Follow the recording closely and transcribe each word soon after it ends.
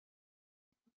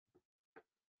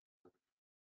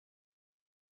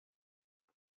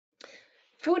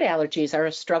Food allergies are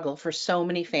a struggle for so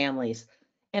many families,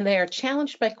 and they are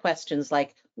challenged by questions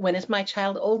like, when is my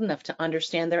child old enough to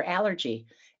understand their allergy?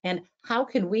 And how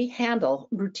can we handle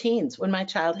routines when my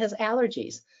child has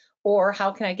allergies? Or how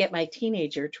can I get my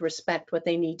teenager to respect what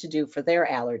they need to do for their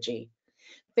allergy?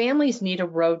 Families need a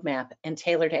roadmap and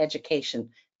tailored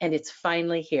education, and it's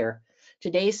finally here.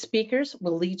 Today's speakers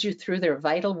will lead you through their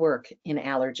vital work in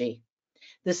allergy.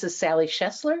 This is Sally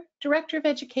Schessler, Director of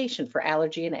Education for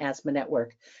Allergy and Asthma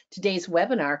Network. Today's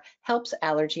webinar helps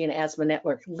Allergy and Asthma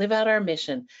Network live out our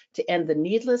mission to end the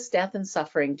needless death and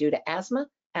suffering due to asthma,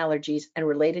 allergies, and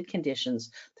related conditions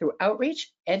through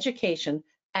outreach, education,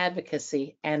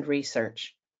 advocacy, and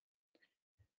research.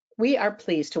 We are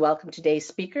pleased to welcome today's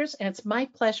speakers, and it's my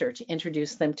pleasure to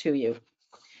introduce them to you.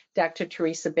 Dr.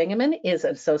 Theresa Bingemann is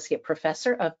an Associate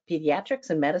Professor of Pediatrics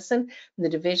and Medicine in the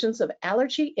divisions of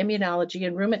Allergy, Immunology,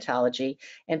 and Rheumatology,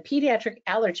 and Pediatric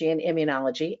Allergy and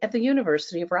Immunology at the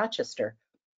University of Rochester.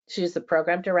 She is the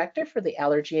Program Director for the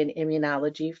Allergy and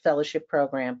Immunology Fellowship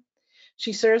Program.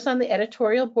 She serves on the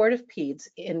editorial board of PEDS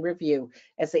in Review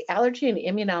as the Allergy and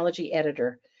Immunology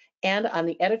Editor and on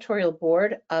the editorial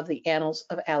board of the Annals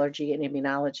of Allergy and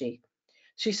Immunology.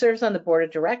 She serves on the board of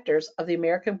directors of the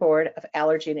American Board of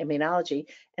Allergy and Immunology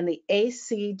and the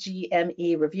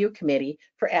ACGME Review Committee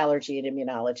for Allergy and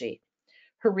Immunology.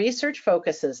 Her research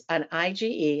focuses on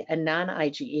IgE and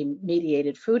non-IgE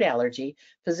mediated food allergy,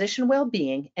 physician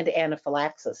well-being, and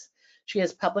anaphylaxis. She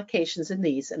has publications in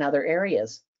these and other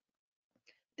areas.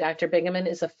 Dr. Bingemann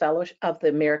is a fellow of the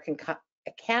American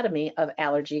Academy of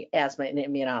Allergy, Asthma, and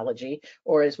Immunology,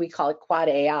 or as we call it, Quad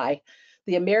AI,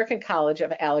 the American College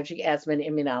of Allergy, Asthma, and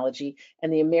Immunology,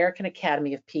 and the American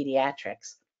Academy of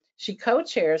Pediatrics. She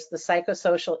co-chairs the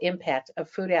Psychosocial Impact of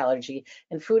Food Allergy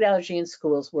and Food Allergy in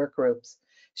Schools work groups.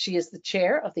 She is the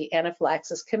chair of the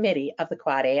Anaphylaxis Committee of the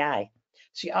Quad AI.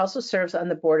 She also serves on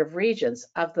the Board of Regents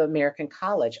of the American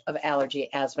College of Allergy,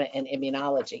 Asthma, and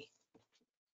Immunology.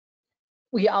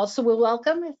 We also will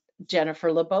welcome Jennifer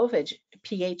LeBovidge,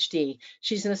 PhD.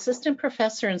 She's an assistant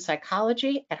professor in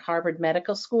psychology at Harvard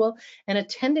Medical School and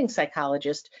attending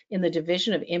psychologist in the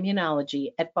Division of Immunology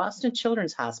at Boston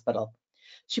Children's Hospital.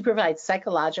 She provides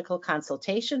psychological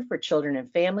consultation for children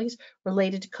and families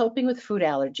related to coping with food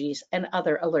allergies and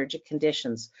other allergic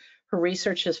conditions. Her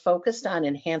research is focused on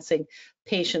enhancing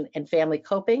patient and family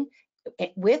coping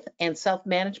with and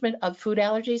self-management of food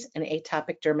allergies and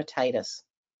atopic dermatitis.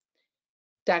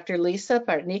 Dr. Lisa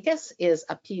Bartnikas is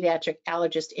a pediatric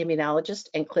allergist, immunologist,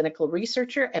 and clinical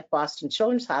researcher at Boston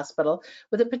Children's Hospital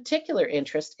with a particular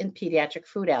interest in pediatric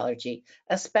food allergy,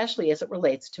 especially as it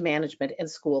relates to management and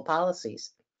school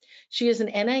policies. She is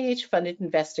an NIH-funded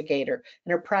investigator,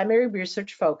 and her primary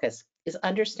research focus is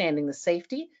understanding the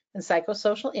safety and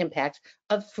psychosocial impact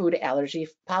of food allergy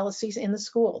policies in the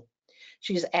school.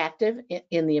 She is active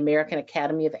in the American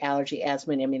Academy of Allergy,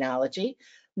 Asthma, and Immunology,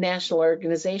 national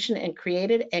organization, and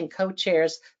created and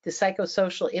co-chairs the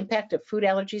Psychosocial Impact of Food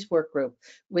Allergies work group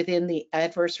within the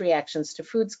Adverse Reactions to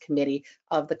Foods Committee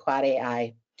of the Quad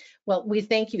AI. Well, we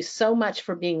thank you so much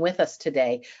for being with us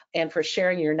today and for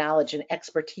sharing your knowledge and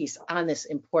expertise on this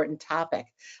important topic.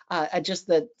 Just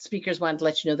the speakers wanted to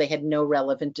let you know they had no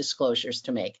relevant disclosures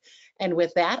to make. And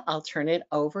with that, I'll turn it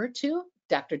over to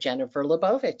Dr. Jennifer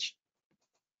LeBovidge.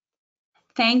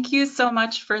 Thank you so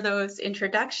much for those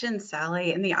introductions,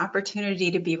 Sally, and the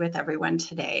opportunity to be with everyone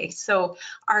today. So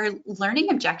our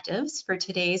learning objectives for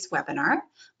today's webinar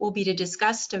will be to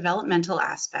discuss developmental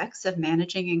aspects of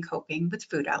managing and coping with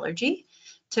food allergy,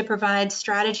 to provide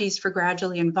strategies for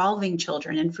gradually involving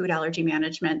children in food allergy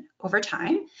management over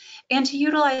time, and to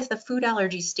utilize the food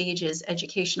allergy stages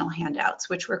educational handouts,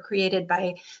 which were created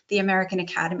by the American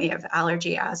Academy of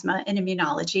Allergy, Asthma, and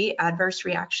Immunology Adverse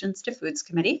Reactions to Foods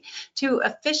Committee to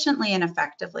efficiently and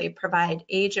effectively provide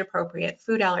age-appropriate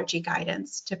food allergy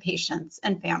guidance to patients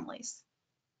and families.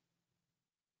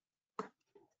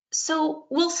 So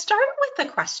we'll start with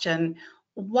the question,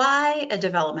 why a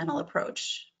developmental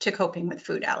approach to coping with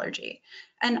food allergy?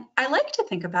 And I like to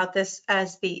think about this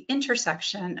as the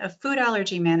intersection of food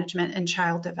allergy management and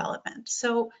child development.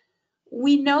 So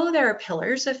we know there are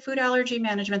pillars of food allergy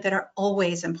management that are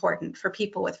always important for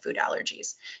people with food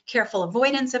allergies: careful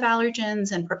avoidance of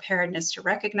allergens and preparedness to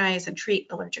recognize and treat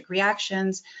allergic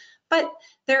reactions. But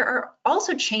there are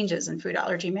also changes in food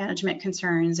allergy management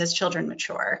concerns as children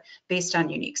mature, based on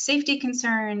unique safety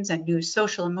concerns and new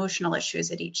social emotional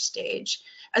issues at each stage,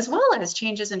 as well as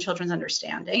changes in children's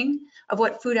understanding of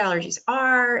what food allergies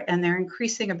are and their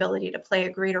increasing ability to play a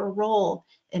greater role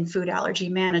in food allergy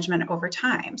management over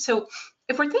time. So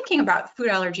if we're thinking about food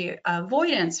allergy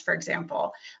avoidance, for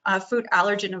example, food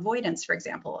allergen avoidance, for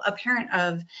example, a parent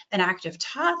of an active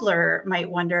toddler might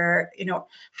wonder,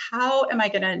 how am I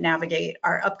going to navigate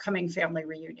our upcoming family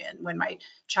reunion when my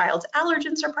child's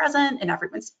allergens are present and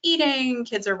everyone's eating,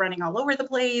 kids are running all over the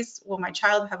place? Will my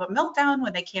child have a meltdown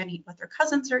when they can't eat what their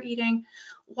cousins are eating?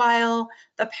 While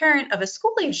the parent of a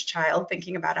school-aged child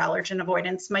thinking about allergen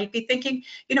avoidance might be thinking,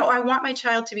 I want my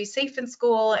child to be safe in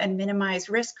school and minimize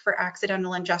risk for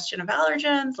accidental ingestion of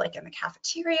allergens, like in the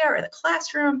cafeteria or the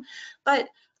classroom, but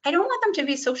I don't want them to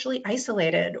be socially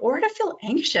isolated or to feel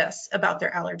anxious about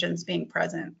their allergens being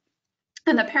present.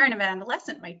 And the parent of an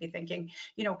adolescent might be thinking,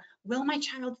 will my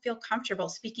child feel comfortable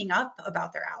speaking up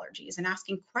about their allergies and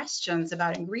asking questions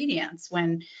about ingredients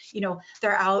when,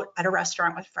 they're out at a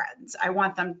restaurant with friends? I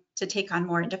want them to take on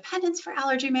more independence for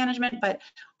allergy management, but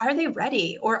are they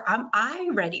ready, or am I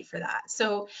ready for that?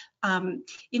 So,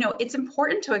 it's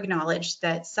important to acknowledge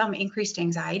that some increased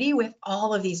anxiety with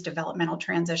all of these developmental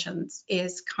transitions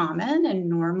is common and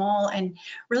normal, and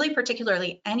really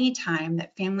particularly any time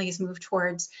that families move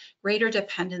towards greater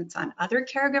dependence on other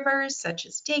caregivers, such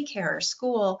as daycare or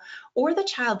school, or the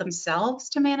child themselves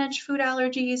to manage food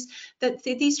allergies, that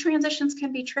these transitions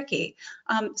can be tricky.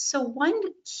 So one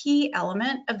key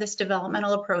element of this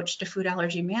developmental approach to food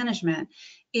allergy management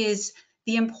is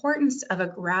the importance of a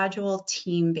gradual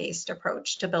team-based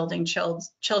approach to building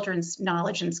children's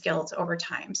knowledge and skills over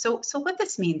time. So what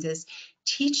this means is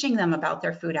teaching them about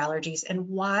their food allergies and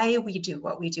why we do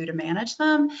what we do to manage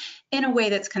them in a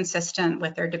way that's consistent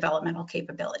with their developmental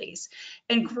capabilities,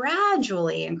 and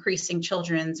gradually increasing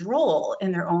children's role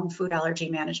in their own food allergy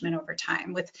management over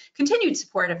time with continued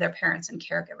support of their parents and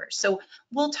caregivers. So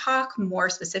we'll talk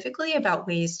more specifically about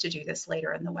ways to do this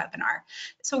later in the webinar.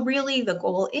 So really the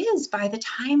goal is, by the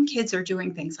time kids are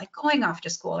doing things like going off to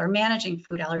school or managing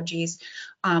food allergies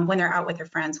when they're out with their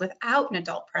friends without an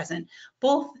adult present,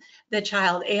 both the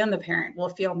child and the parent will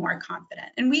feel more confident.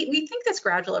 And we think this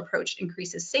gradual approach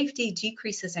increases safety,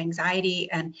 decreases anxiety,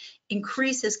 and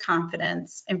increases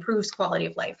confidence, improves quality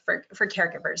of life for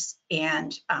caregivers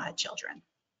and children.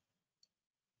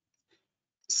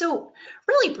 So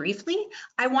really briefly,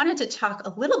 I wanted to talk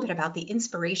a little bit about the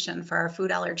inspiration for our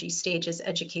food allergy stages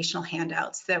educational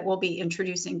handouts that we'll be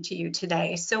introducing to you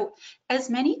today. So as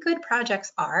many good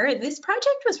projects are, this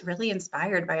project was really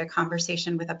inspired by a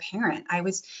conversation with a parent. I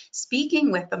was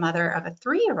speaking with the mother of a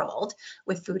 3-year-old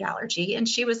with food allergy, and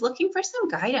she was looking for some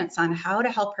guidance on how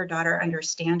to help her daughter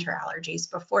understand her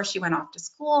allergies before she went off to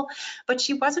school, but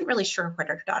she wasn't really sure what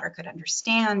her daughter could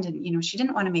understand, and she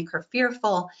didn't want to make her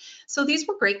fearful. So these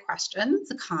were great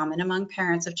questions, common among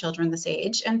parents of children this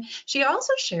age. And she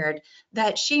also shared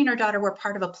that she and her daughter were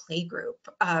part of a play group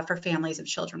for families of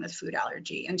children with food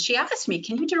allergy. And she asked me,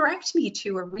 can you direct me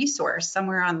to a resource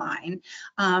somewhere online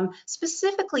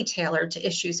specifically tailored to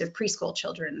issues of preschool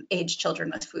age children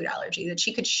with food allergy that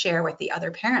she could share with the other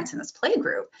parents in this play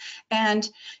group? And,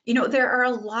 there are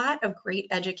a lot of great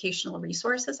educational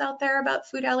resources out there about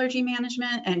food allergy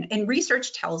management. And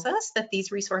research tells us that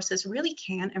these resources really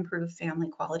can improve family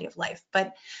quality of life.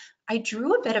 But I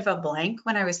drew a bit of a blank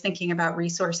when I was thinking about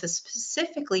resources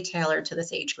specifically tailored to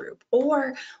this age group,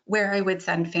 or where I would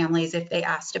send families if they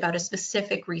asked about a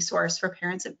specific resource for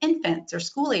parents of infants or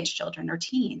school-age children or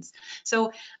teens.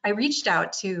 So I reached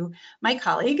out to my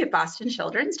colleague at Boston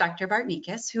Children's, Dr.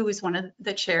 Bartnikas, who is one of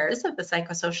the chairs of the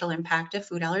Psychosocial Impact of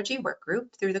Food Allergy Work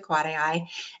Group through the Quad AI,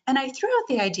 and I threw out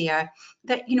the idea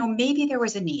that maybe there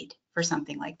was a need for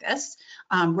something like this,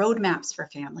 roadmaps for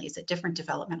families at different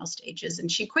developmental stages.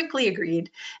 And she quickly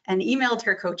agreed and emailed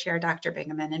her co-chair, Dr.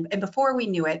 Bingemann. And before we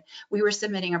knew it, we were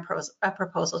submitting a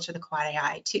proposal to the Quad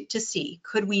AI to see,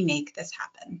 could we make this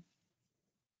happen?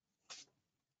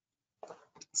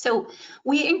 So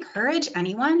we encourage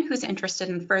anyone who's interested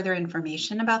in further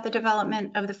information about the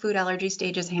development of the food allergy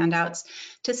stages handouts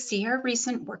to see our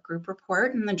recent work group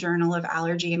report in the Journal of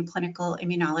Allergy and Clinical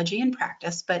Immunology in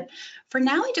Practice. But for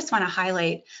now, I just want to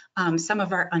highlight some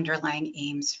of our underlying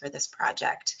aims for this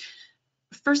project.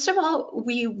 First of all,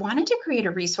 we wanted to create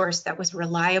a resource that was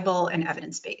reliable and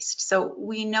evidence-based. So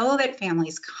we know that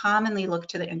families commonly look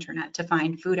to the internet to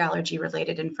find food allergy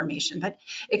related information, but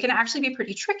it can actually be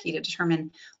pretty tricky to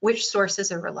determine which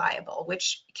sources are reliable,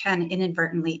 which can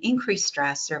inadvertently increase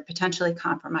stress or potentially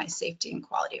compromise safety and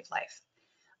quality of life.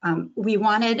 We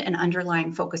wanted an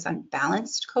underlying focus on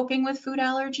balanced coping with food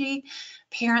allergy.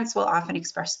 Parents will often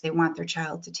express they want their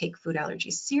child to take food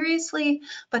allergies seriously,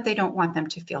 but they don't want them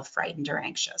to feel frightened or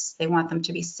anxious. They want them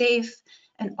to be safe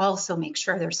and also make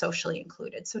sure they're socially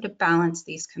included. So to balance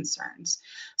these concerns.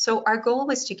 So our goal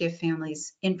was to give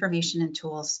families information and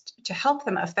tools to help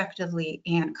them effectively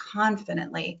and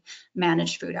confidently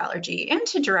manage food allergy and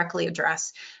to directly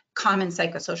address common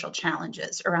psychosocial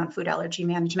challenges around food allergy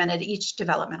management at each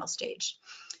developmental stage.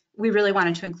 We really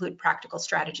wanted to include practical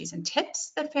strategies and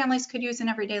tips that families could use in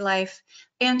everyday life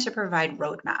and to provide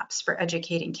roadmaps for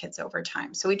educating kids over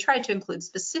time. So we tried to include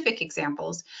specific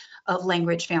examples of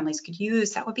language families could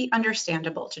use that would be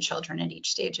understandable to children at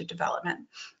each stage of development.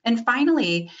 And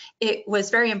finally, it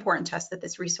was very important to us that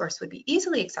this resource would be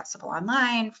easily accessible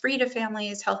online, free to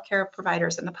families, healthcare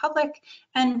providers, and the public,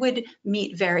 and would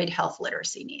meet varied health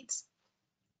literacy needs.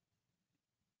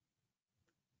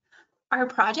 Our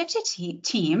project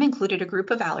team included a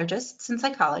group of allergists and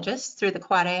psychologists through the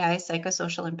Quad AI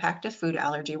Psychosocial Impact of Food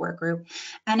Allergy Work Group.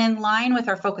 And in line with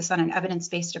our focus on an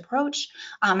evidence-based approach,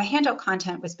 handout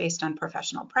content was based on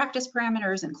professional practice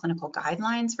parameters and clinical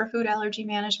guidelines for food allergy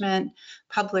management,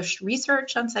 published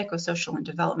research on psychosocial and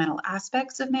developmental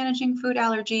aspects of managing food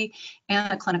allergy,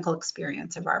 and the clinical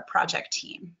experience of our project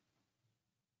team.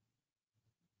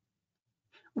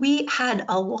 We had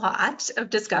a lot of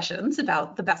discussions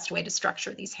about the best way to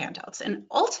structure these handouts. And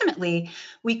ultimately,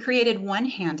 we created one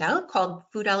handout called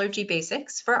Food Allergy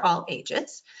Basics for All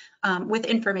Ages, with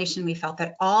information we felt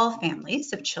that all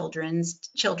families of children,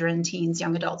 teens,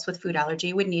 young adults with food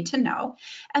allergy would need to know,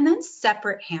 and then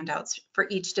separate handouts for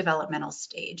each developmental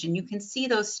stage. And you can see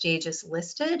those stages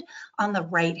listed on the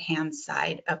right-hand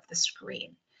side of the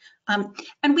screen.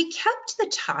 And we kept the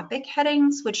topic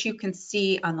headings, which you can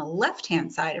see on the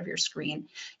left-hand side of your screen,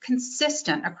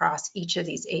 consistent across each of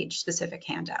these age-specific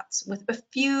handouts, with a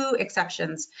few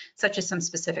exceptions, such as some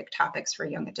specific topics for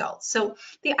young adults. So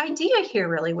the idea here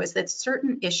really was that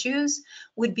certain issues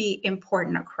would be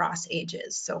important across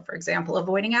ages. So for example,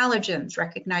 avoiding allergens,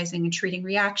 recognizing and treating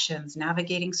reactions,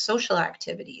 navigating social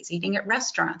activities, eating at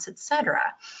restaurants, etc.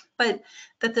 But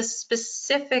that the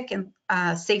specific and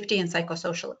safety and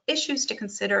psychosocial issues to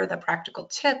consider, the practical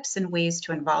tips and ways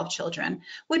to involve children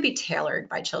would be tailored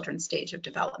by children's stage of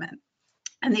development.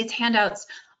 And these handouts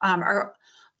are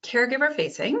caregiver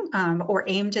facing or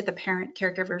aimed at the parent,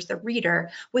 caregivers, the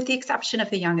reader, with the exception of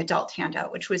the young adult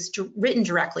handout, which was written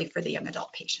directly for the young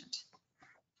adult patient.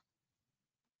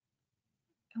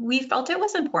 We felt it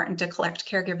was important to collect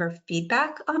caregiver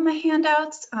feedback on the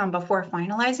handouts before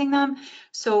finalizing them.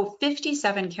 So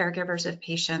 57 caregivers of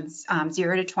patients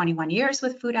 0 to 21 years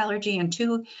with food allergy and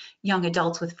 2 young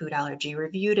adults with food allergy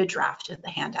reviewed a draft of the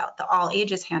handout, the all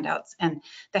ages handouts and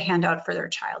the handout for their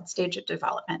child stage of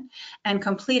development, and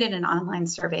completed an online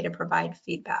survey to provide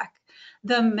feedback.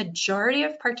 The majority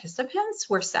of participants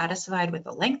were satisfied with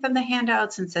the length of the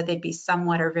handouts and said they'd be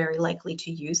somewhat or very likely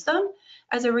to use them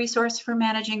as a resource for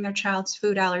managing their child's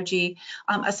food allergy.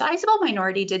 A sizable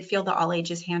minority did feel the all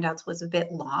ages handouts was a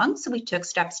bit long, so we took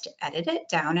steps to edit it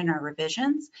down in our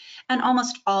revisions. And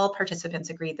almost all participants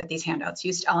agreed that these handouts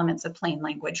used elements of plain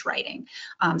language writing,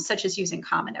 such as using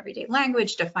common everyday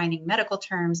language, defining medical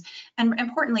terms, and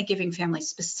importantly, giving families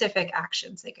specific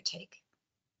actions they could take.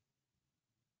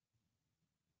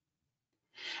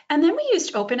 And then we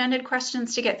used open-ended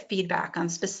questions to get feedback on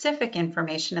specific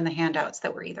information in the handouts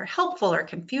that were either helpful or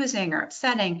confusing or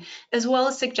upsetting, as well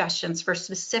as suggestions for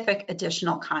specific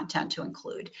additional content to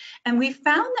include. And we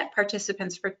found that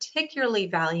participants particularly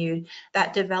valued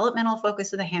that developmental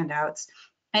focus of the handouts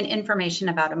and information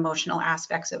about emotional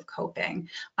aspects of coping,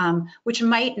 which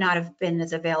might not have been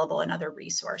as available in other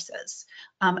resources.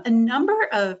 A number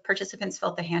of participants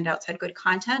felt the handouts had good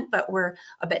content, but were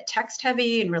a bit text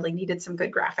heavy and really needed some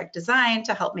good graphic design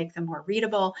to help make them more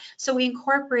readable. So we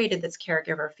incorporated this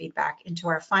caregiver feedback into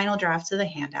our final drafts of the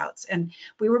handouts. And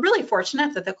we were really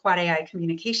fortunate that the Quad AI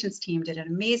communications team did an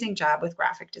amazing job with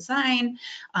graphic design,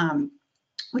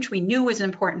 which we knew was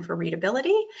important for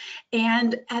readability.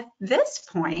 And at this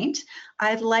point,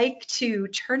 I'd like to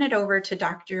turn it over to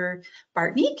Dr.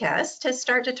 Bartnikas to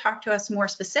start to talk to us more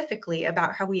specifically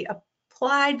about how we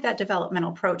applied that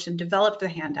developmental approach and developed the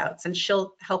handouts. And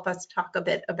she'll help us talk a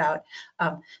bit about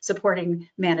supporting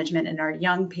management in our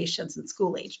young patients and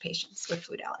school-age patients with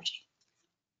food allergy.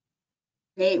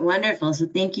 Great, wonderful. So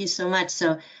thank you so much.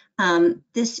 So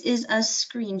this is a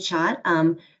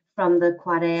screenshot from the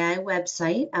Quad AI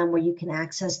website where you can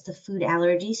access the food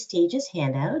allergy stages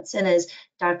handouts. And as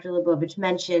Dr. LeBovidge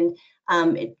mentioned,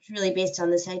 it's really based on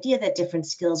this idea that different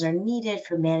skills are needed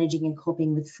for managing and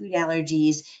coping with food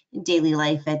allergies in daily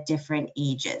life at different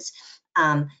ages.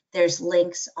 There's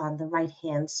links on the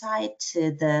right-hand side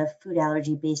to the Food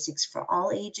Allergy Basics for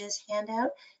All Ages handout,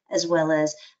 as well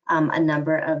as a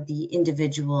number of the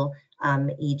individual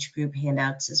age group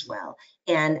handouts as well.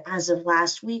 And as of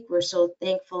last week, we're so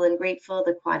thankful and grateful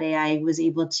the Quad AI was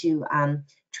able to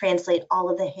translate all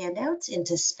of the handouts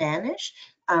into Spanish.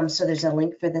 So there's a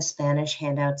link for the Spanish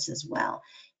handouts as well.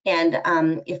 And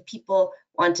if people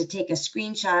want to take a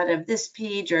screenshot of this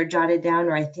page or jot it down,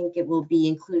 or I think it will be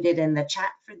included in the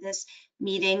chat for this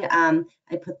meeting,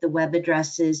 I put the web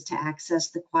addresses to access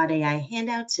the Quad AI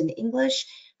handouts in English,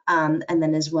 and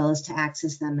then as well as to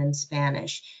access them in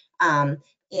Spanish. I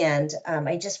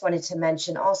just wanted to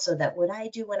mention also that what I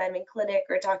do when I'm in clinic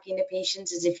or talking to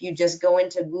patients is if you just go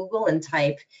into Google and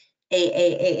type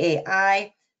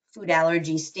AAAAI food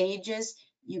allergy stages,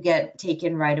 you get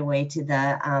taken right away to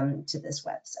the to this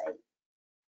website.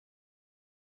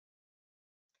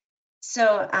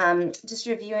 So just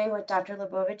reviewing what Dr.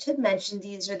 LeBovidge had mentioned,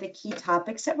 these are the key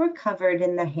topics that were covered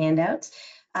in the handouts.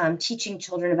 Teaching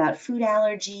children about food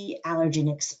allergy,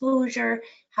 allergen exposure,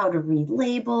 how to read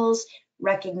labels,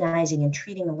 recognizing and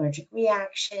treating allergic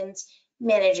reactions,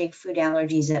 managing food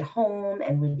allergies at home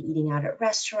and when eating out at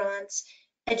restaurants,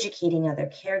 educating other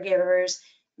caregivers,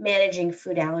 managing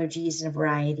food allergies in a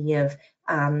variety of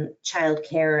child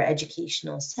care or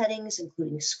educational settings,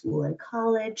 including school and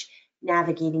college,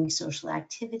 navigating social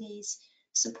activities,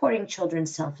 supporting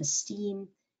children's self-esteem,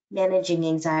 managing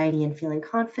anxiety and feeling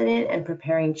confident, and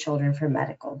preparing children for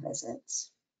medical visits.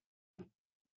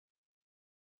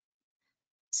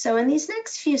 So in these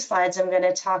next few slides, I'm going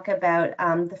to talk about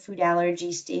the food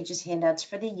allergy stages handouts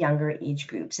for the younger age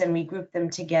groups, and we group them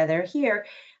together here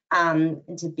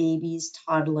into babies,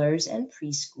 toddlers, and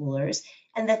preschoolers.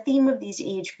 And the theme of these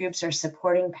age groups are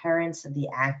supporting parents of the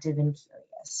active and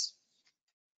curious.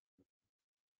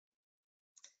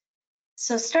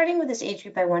 So starting with this age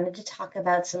group, I wanted to talk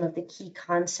about some of the key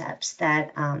concepts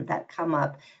that, that come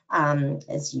up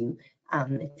as you,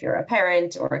 if you're a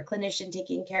parent or a clinician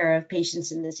taking care of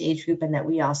patients in this age group, and that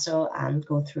we also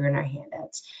go through in our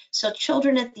handouts. So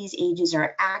children at these ages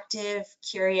are active,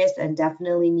 curious, and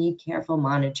definitely need careful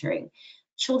monitoring.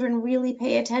 Children really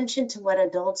pay attention to what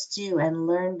adults do and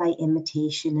learn by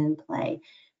imitation and play.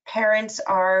 Parents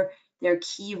are their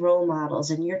key role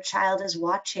models, and your child is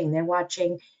watching. They're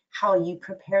watching how you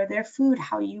prepare their food,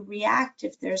 how you react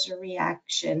if there's a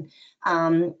reaction,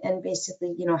 and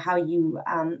basically, you know, how you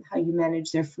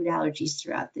manage their food allergies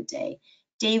throughout the day.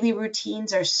 Daily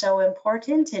routines are so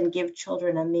important and give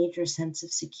children a major sense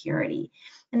of security.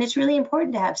 And it's really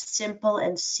important to have simple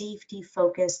and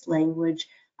safety-focused language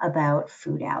about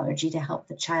food allergy to help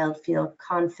the child feel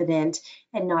confident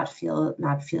and not feel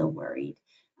worried.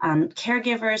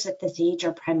 Caregivers at this age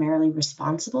are primarily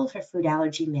responsible for food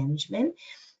allergy management.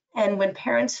 And when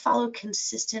parents follow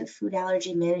consistent food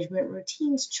allergy management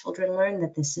routines, children learn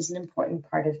that this is an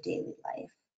important part of daily life.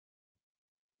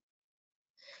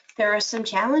 There are some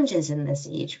challenges in this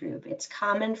age group. It's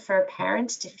common for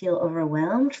parents to feel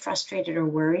overwhelmed, frustrated, or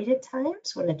worried at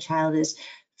times when a child is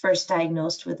first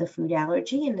diagnosed with a food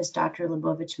allergy, and as Dr.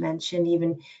 LeBovidge mentioned,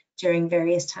 even during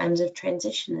various times of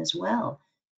transition as well.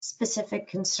 Specific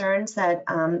concerns that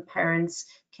parents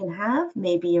can have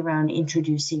may be around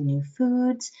introducing new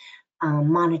foods,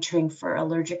 monitoring for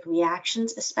allergic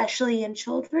reactions, especially in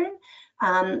children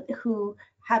who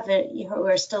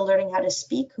are still learning how to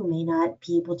speak, who may not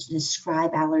be able to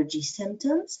describe allergy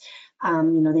symptoms. You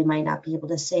know, they might not be able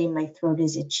to say my throat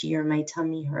is itchy or my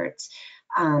tummy hurts.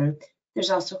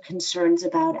 There's also concerns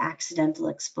about accidental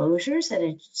exposures at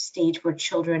a stage where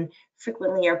children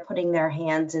frequently are putting their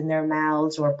hands in their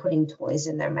mouths or putting toys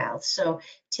in their mouths. So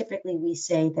typically we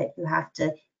say that you have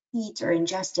to eat or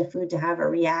ingest a food to have a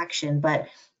reaction, but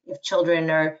if children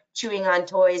are chewing on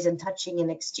toys and touching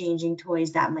and exchanging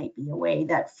toys, that might be a way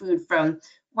that food from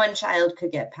one child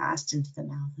could get passed into the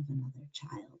mouth of another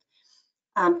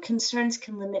child. Concerns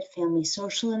can limit family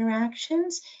social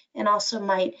interactions and also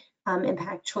might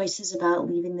impact choices about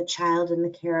leaving the child in the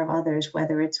care of others,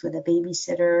 whether it's with a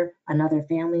babysitter, another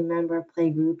family member, play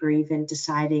group, or even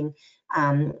deciding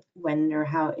when or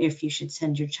how, if you should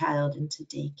send your child into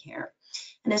daycare.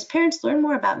 And as parents learn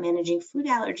more about managing food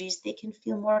allergies, they can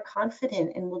feel more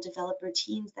confident and will develop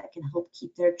routines that can help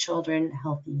keep their children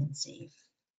healthy and safe.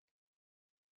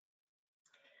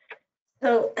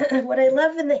 So what I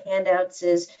love in the handouts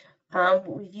is what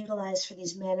we've utilized for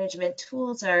these management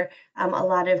tools are a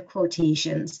lot of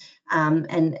quotations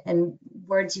and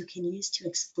words you can use to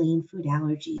explain food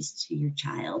allergies to your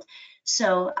child.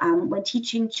 So when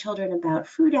teaching children about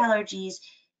food allergies,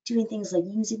 doing things like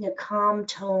using a calm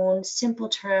tone, simple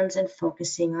terms, and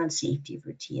focusing on safety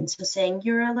routines. So saying,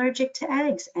 you're allergic to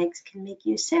eggs, eggs can make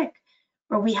you sick.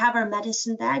 Or we have our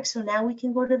medicine bag, so now we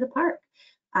can go to the park.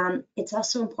 It's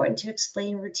also important to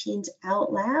explain routines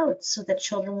out loud so that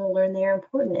children will learn they are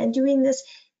important. And doing this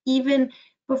even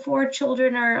before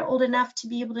children are old enough to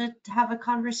be able to have a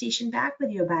conversation back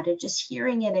with you about it, just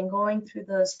hearing it and going through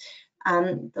those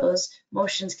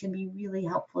motions can be really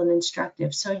helpful and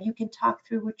instructive. So you can talk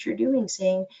through what you're doing,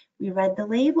 saying, we read the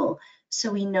label,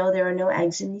 so we know there are no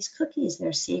eggs in these cookies.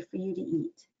 They're safe for you to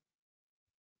eat.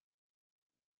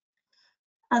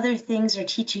 Other things are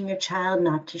teaching your child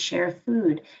not to share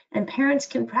food, and parents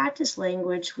can practice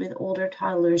language with older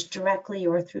toddlers directly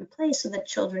or through play so that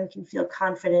children can feel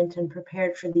confident and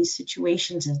prepared for these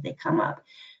situations as they come up.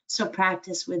 So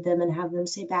practice with them and have them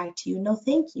say back to you, no,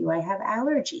 thank you, I have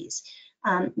allergies.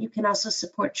 You can also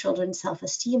support children's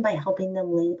self-esteem by helping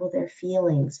them label their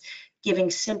feelings, giving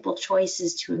simple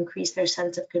choices to increase their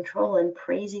sense of control, and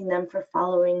praising them for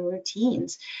following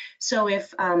routines. So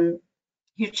if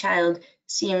your child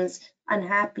seems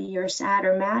unhappy or sad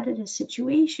or mad at a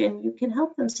situation, you can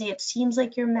help them say, it seems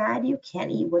like you're mad, you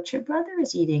can't eat what your brother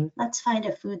is eating. Let's find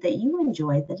a food that you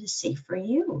enjoy that is safe for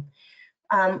you.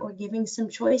 Or giving some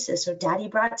choices. So daddy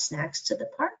brought snacks to the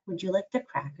park. Would you like the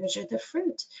crackers or the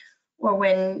fruit? Or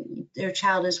when your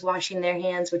child is washing their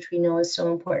hands, which we know is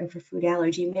so important for food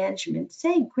allergy management,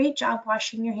 say, great job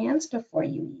washing your hands before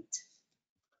you eat.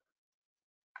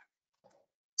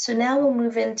 So now we'll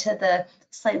move into the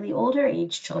slightly older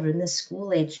age children, the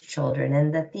school age children.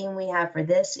 And the theme we have for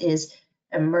this is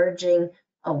emerging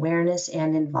awareness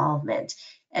and involvement.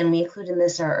 And we include in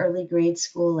this our early grade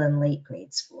school and late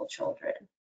grade school children.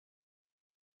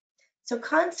 So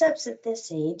concepts at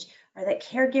this age are that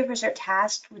caregivers are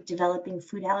tasked with developing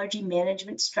food allergy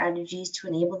management strategies to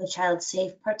enable the child's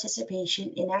safe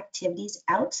participation in activities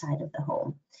outside of the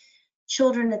home.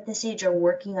 Children at this age are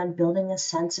working on building a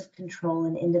sense of control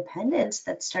and independence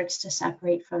that starts to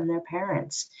separate from their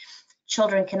parents.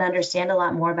 Children can understand a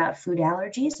lot more about food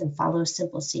allergies and follow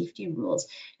simple safety rules.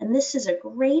 And this is a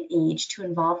great age to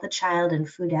involve the child in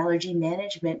food allergy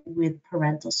management with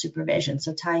parental supervision.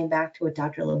 So tying back to what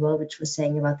Dr. LeBovidge was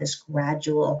saying about this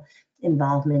gradual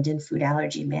involvement in food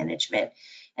allergy management.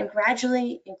 And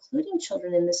gradually including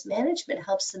children in this management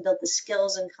helps them build the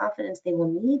skills and confidence they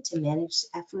will need to manage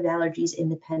food allergies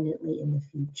independently in the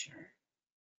future.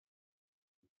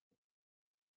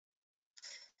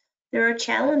 There are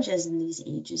challenges in these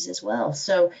ages as well.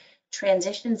 So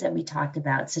transitions that we talked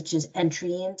about, such as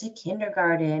entry into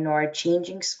kindergarten or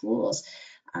changing schools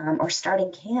or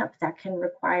starting camp, that can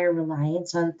require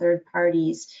reliance on third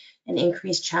parties and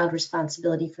increased child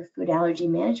responsibility for food allergy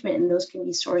management. And those can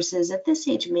be sources at this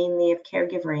age mainly of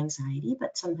caregiver anxiety,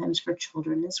 but sometimes for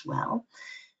children as well.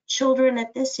 Children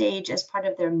at this age, as part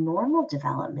of their normal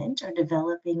development, are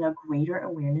developing a greater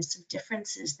awareness of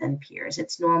differences than peers.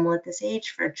 It's normal at this age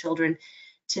for children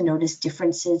to notice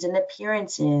differences in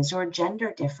appearances or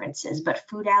gender differences, but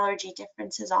food allergy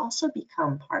differences also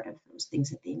become part of those things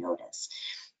that they notice.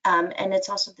 And it's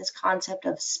also this concept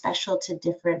of special to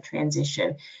different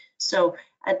transition. So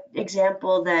an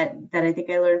example that I think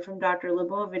I learned from Dr.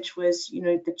 LeBovidge was,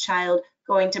 the child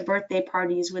going to birthday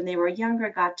parties when they were younger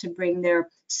got to bring their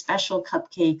special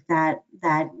cupcake that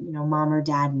mom or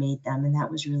dad made them, and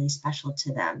that was really special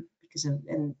to them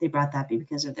and they brought that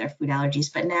because of their food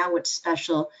allergies. But now what's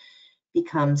special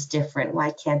becomes different.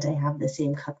 Why can't I have the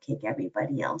same cupcake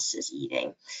everybody else is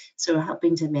eating? So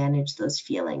helping to manage those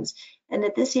feelings. And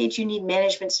at this age, you need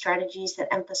management strategies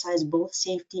that emphasize both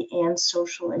safety and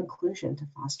social inclusion to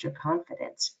foster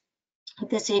confidence. At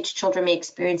this age, children may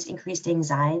experience increased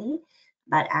anxiety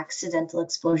about accidental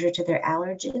exposure to their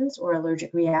allergens or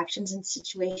allergic reactions in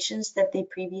situations that they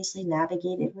previously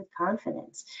navigated with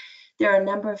confidence. There are a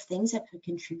number of things that could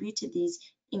contribute to these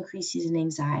increases in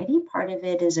anxiety. Part of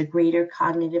it is a greater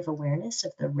cognitive awareness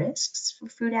of the risks for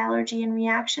food allergy and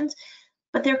reactions,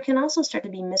 but there can also start to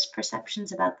be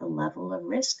misperceptions about the level of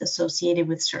risk associated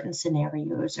with certain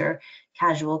scenarios or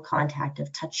casual contact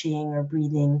of touching or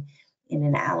breathing in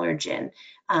an allergen.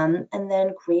 And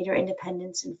then greater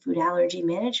independence in food allergy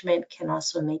management can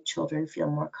also make children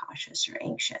feel more cautious or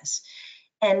anxious.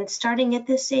 And starting at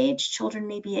this age, children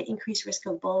may be at increased risk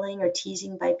of bullying or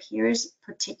teasing by peers,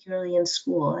 particularly in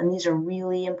school. And these are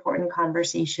really important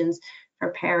conversations for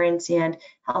parents and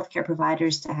healthcare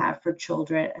providers to have with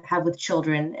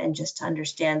children, and just to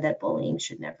understand that bullying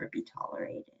should never be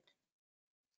tolerated.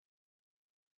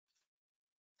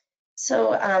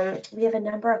 So we have a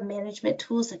number of management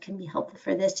tools that can be helpful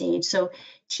for this age. So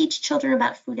teach children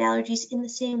about food allergies in the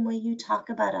same way you talk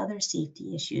about other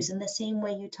safety issues, in the same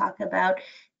way you talk about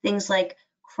things like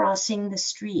crossing the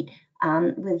street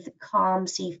with calm,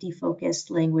 safety-focused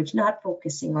language, not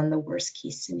focusing on the worst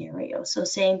case scenario. So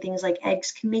saying things like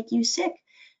eggs can make you sick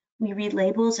We read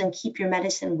labels and keep your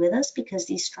medicine with us because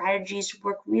these strategies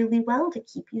work really well to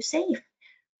keep you safe.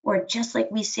 Or just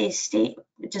like we say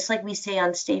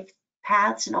on safe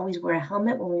paths and always wear a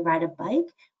helmet when we ride a bike,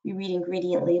 we read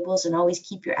ingredient labels and always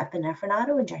keep your epinephrine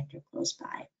auto-injector close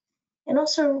by. And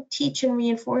also teach and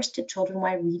reinforce to children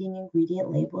why reading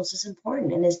ingredient labels is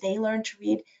important. And as they learn to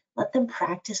read, let them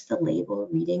practice the label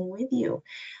reading with you.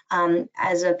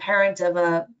 As a parent of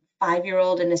a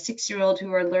 5-year-old and a 6-year-old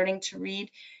who are learning to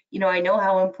read, I know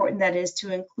how important that is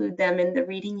to include them in the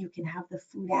reading. You can have the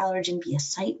food allergen be a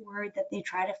sight word that they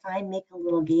try to find, make a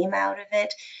little game out of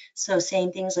it. So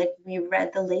saying things like, we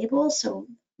read the label, so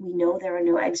we know there are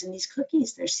no eggs in these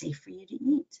cookies. They're safe for you to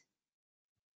eat.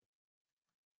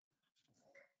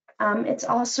 It's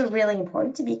also really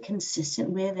important to be consistent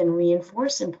with and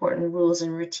reinforce important rules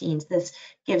and routines. This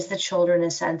gives the children a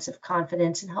sense of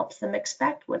confidence and helps them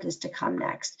expect what is to come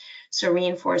next. So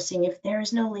reinforcing, if there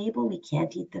is no label, we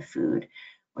can't eat the food.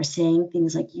 Or saying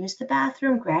things like, use the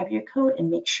bathroom, grab your coat, and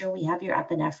make sure we have your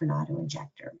epinephrine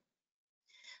auto-injector.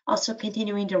 Also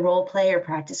continuing to role play or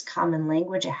practice common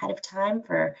language ahead of time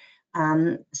for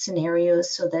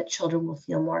scenarios so that children will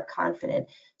feel more confident.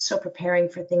 So preparing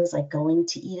for things like going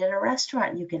to eat at a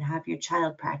restaurant, you can have your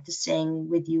child practice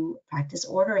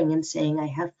ordering and saying, I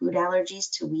have food allergies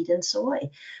to wheat and soy,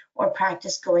 or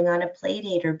practice going on a play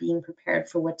date or being prepared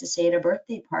for what to say at a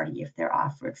birthday party if they're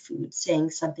offered food, saying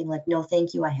something like, no,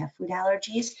 thank you, I have food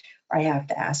allergies, or I have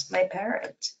to ask my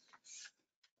parent.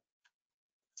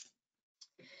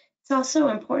 It's also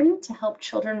important to help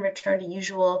children return to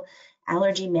usual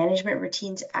allergy management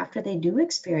routines after they do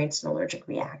experience an allergic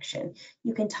reaction.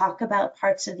 You can talk about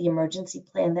parts of the emergency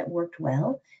plan that worked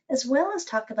well as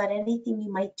talk about anything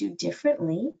you might do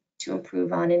differently to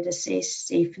improve on and to stay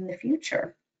safe in the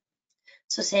future.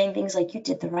 So saying things like, you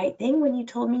did the right thing when you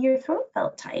told me your throat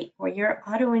felt tight, or your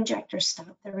auto-injector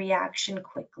stopped the reaction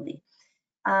quickly.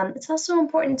 It's also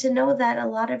important to know that a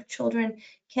lot of children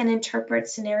can interpret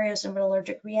scenarios of an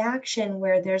allergic reaction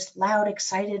where there's loud,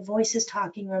 excited voices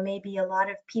talking, or maybe a lot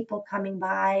of people coming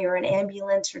by, or an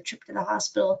ambulance or trip to the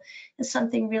hospital as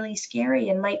something really scary,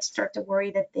 and might start to worry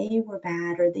that they were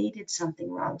bad or they did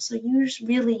something wrong. So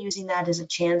really using that as a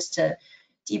chance to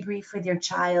debrief with your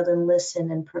child and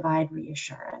listen and provide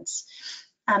reassurance.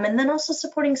 And then also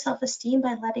supporting self-esteem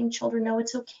by letting children know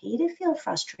it's okay to feel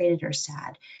frustrated or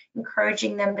sad,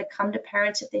 encouraging them to come to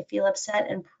parents if they feel upset,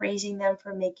 and praising them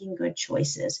for making good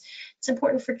choices. It's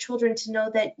important for children to know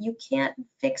that you can't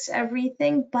fix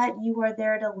everything, but you are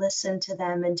there to listen to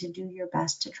them and to do your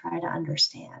best to try to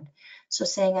understand. So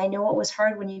saying, I know it was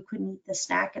hard when you couldn't eat the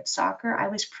snack at soccer. I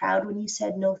was proud when you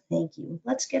said no, thank you.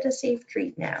 Let's get a safe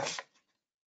treat now.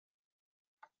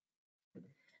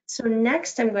 So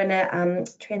next, I'm going to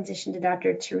transition to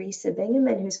Dr. Theresa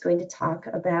Bingemann, who's going to talk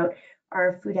about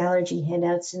our food allergy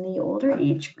handouts in the older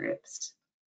age groups.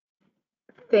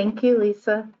 Thank you,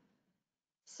 Lisa.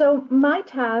 So my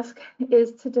task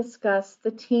is to discuss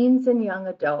the teens and young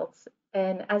adults,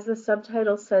 and as the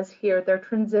subtitle says here, their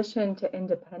transition to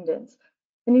independence.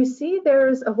 And you see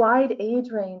there's a wide age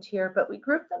range here, but we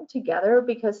group them together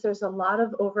because there's a lot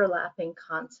of overlapping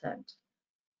content.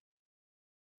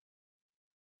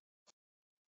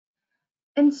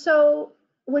 And so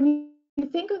when you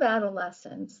think of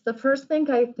adolescence, the first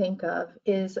thing I think of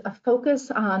is a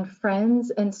focus on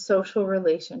friends and social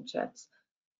relationships.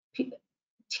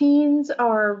 Teens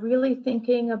are really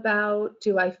thinking about,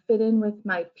 do I fit in with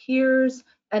my peers?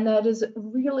 And that is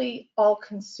really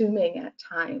all-consuming at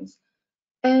times.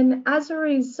 And as a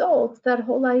result, that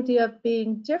whole idea of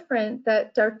being different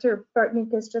that Dr.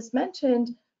 Bartnikas just mentioned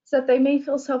is that they may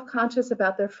feel self-conscious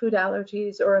about their food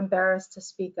allergies or embarrassed to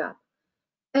speak up.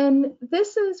 And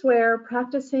this is where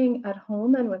practicing at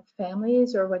home and with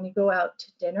families, or when you go out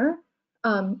to dinner,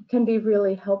 can be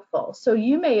really helpful. So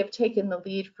you may have taken the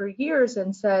lead for years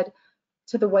and said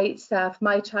to the wait staff,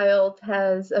 my child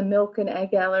has a milk and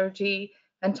egg allergy,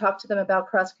 and talk to them about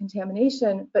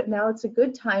cross-contamination, but now it's a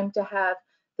good time to have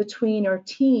the tween or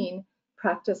teen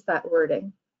practice that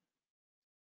wording.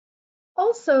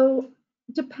 Also,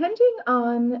 depending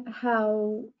on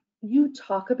how you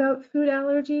talk about food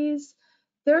allergies,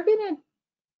 they're going to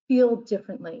feel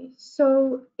differently.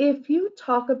 So if you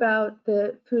talk about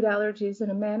the food allergies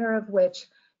in a manner of which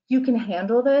you can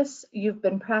handle this, you've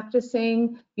been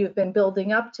practicing, you've been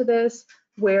building up to this,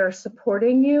 we're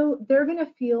supporting you, they're going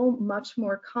to feel much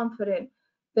more confident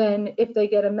than if they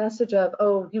get a message of,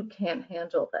 oh, you can't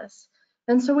handle this.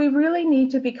 And so we really need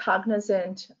to be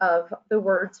cognizant of the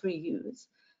words we use.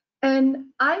 And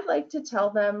I like to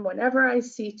tell them whenever I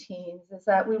see teens is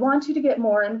that we want you to get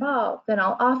more involved. And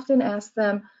I'll often ask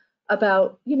them,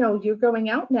 about, you're going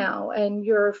out now and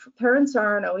your parents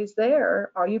aren't always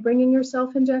there. Are you bringing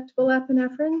yourself injectable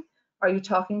epinephrine? Are you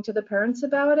talking to the parents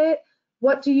about it?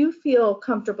 What do you feel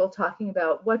comfortable talking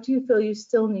about? What do you feel you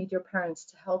still need your parents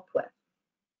to help with?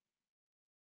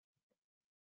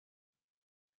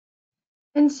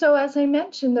 And so, as I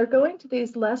mentioned, they're going to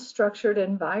these less structured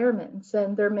environments,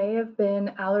 and there may have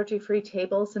been allergy-free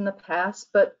tables in the past,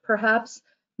 but perhaps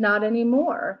not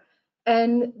anymore.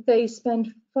 And they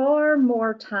spend far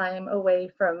more time away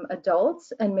from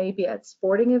adults and maybe at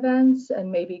sporting events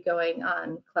and maybe going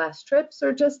on class trips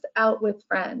or just out with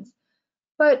friends.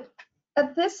 But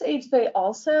at this age, they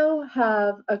also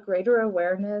have a greater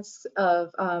awareness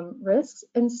of risks,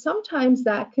 and sometimes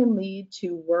that can lead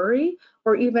to worry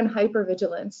or even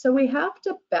hypervigilance. So we have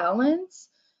to balance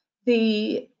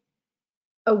the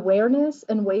awareness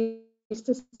and ways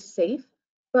to stay safe,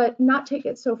 but not take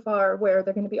it so far where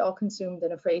they're going to be all consumed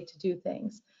and afraid to do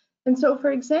things. And so,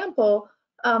 for example,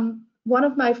 one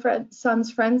of my son's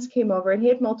friends came over and he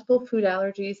had multiple food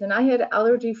allergies, and I had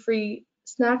allergy-free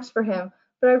snacks for him.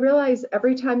 But I realized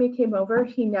every time he came over,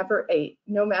 he never ate,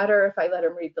 no matter if I let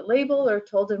him read the label or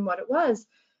told him what it was.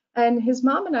 And his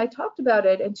mom and I talked about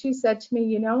it, and she said to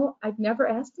me, I've never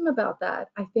asked him about that.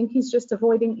 I think he's just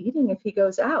avoiding eating if he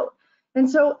goes out. And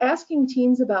so asking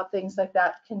teens about things like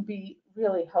that can be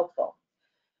really helpful.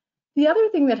 The other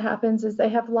thing that happens is they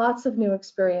have lots of new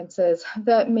experiences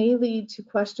that may lead to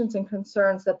questions and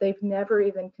concerns that they've never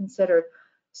even considered.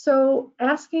 So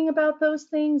asking about those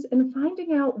things and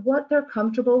finding out what they're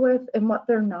comfortable with and what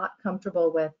they're not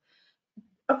comfortable with.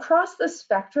 Across the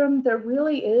spectrum, there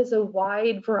really is a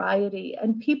wide variety,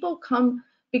 and people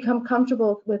become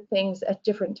comfortable with things at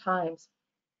different times.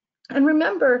 And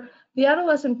remember, the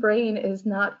adolescent brain is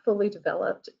not fully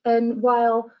developed. And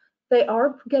while they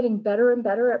are getting better and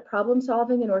better at problem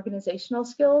solving and organizational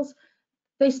skills,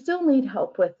 they still need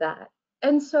help with that.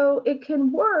 And so it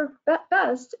can work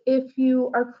best if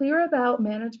you are clear about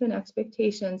management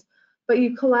expectations, but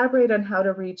you collaborate on how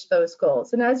to reach those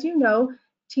goals. And as you know,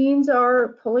 teens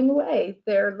are pulling away.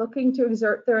 They're looking to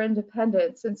exert their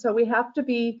independence. And so we have to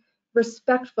be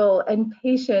respectful and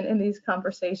patient in these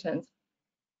conversations.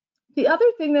 The other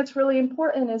thing that's really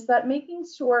important is that making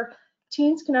sure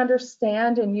teens can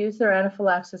understand and use their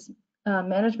anaphylaxis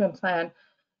management plan.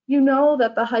 You know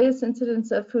that the highest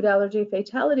incidence of food allergy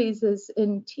fatalities is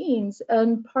in teens,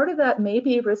 and part of that may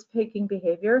be risk-taking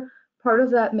behavior. Part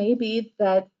of that may be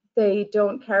that they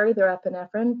don't carry their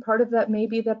epinephrine. Part of that may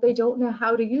be that they don't know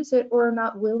how to use it or are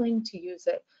not willing to use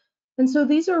it. And so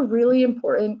these are really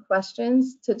important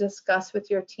questions to discuss with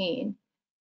your teen.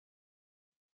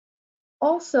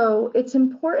 Also, it's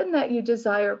important that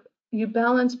you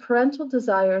balance parental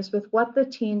desires with what the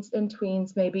teens and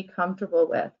tweens may be comfortable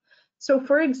with. So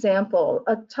for example,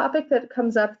 a topic that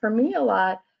comes up for me a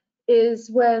lot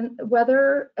is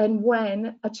whether and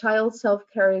when a child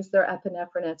self-carries their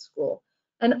epinephrine at school.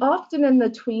 And often in the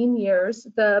tween years,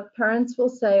 the parents will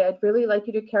say, I'd really like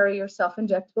you to carry your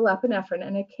self-injectable epinephrine.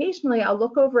 And occasionally I'll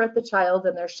look over at the child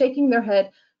and they're shaking their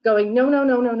head going, no, no,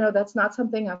 no, no, no, that's not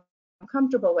something I'm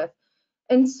comfortable with.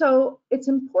 And so it's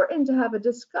important to have a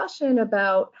discussion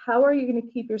about how are you going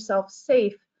to keep yourself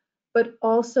safe, but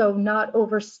also not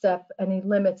overstep any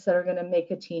limits that are going to make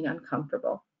a teen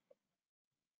uncomfortable.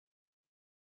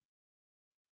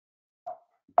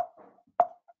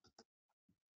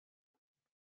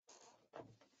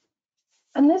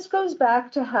 And this goes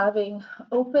back to having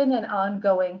open and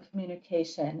ongoing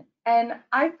communication. And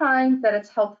I find that it's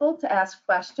helpful to ask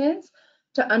questions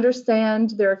to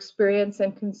understand their experience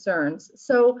and concerns.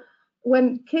 So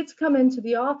when kids come into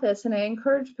the office, and I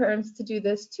encourage parents to do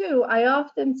this too, I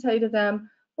often say to them,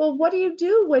 well, what do you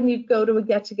do when you go to a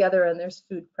get-together and there's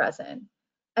food present?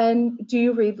 And do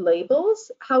you read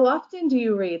labels? How often do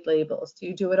you read labels? Do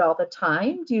you do it all the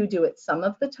time? Do you do it some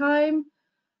of the time?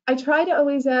 I try to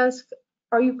always ask,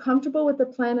 are you comfortable with the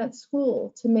plan at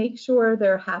school, to make sure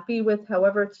they're happy with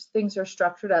however things are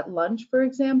structured at lunch, for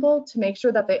example, to make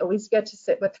sure that they always get to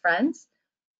sit with friends.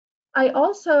 I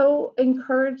also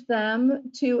encourage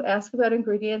them to ask about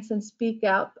ingredients and speak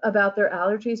out about their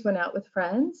allergies when out with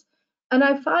friends. And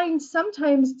I find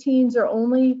sometimes teens are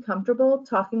only comfortable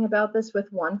talking about this with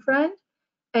one friend,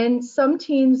 and some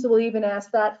teens will even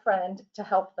ask that friend to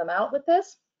help them out with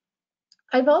this.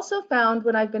 I've also found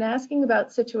when I've been asking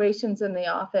about situations in the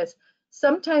office,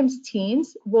 sometimes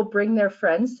teens will bring their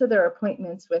friends to their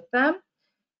appointments with them.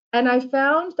 And I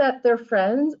found that their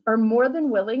friends are more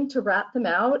than willing to rat them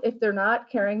out if they're not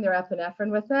carrying their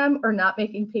epinephrine with them or not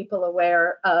making people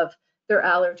aware of their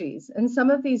allergies. And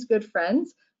some of these good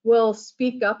friends will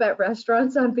speak up at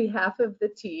restaurants on behalf of the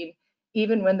teen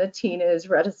even when the teen is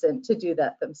reticent to do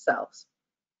that themselves.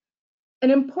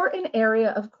 An important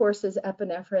area, of course, is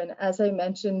epinephrine, as I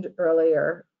mentioned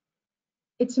earlier.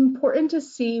 It's important to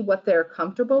see what they're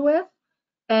comfortable with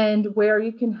and where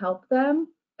you can help them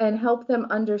and help them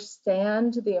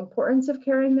understand the importance of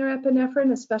carrying their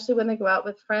epinephrine, especially when they go out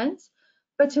with friends,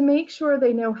 but to make sure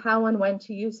they know how and when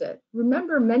to use it.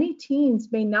 Remember, many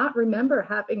teens may not remember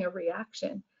having a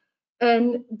reaction,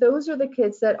 and those are the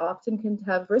kids that often can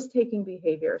have risk-taking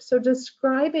behavior. So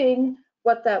describing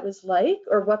what that was like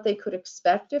or what they could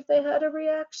expect if they had a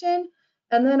reaction,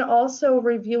 and then also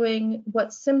reviewing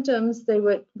what symptoms they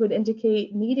would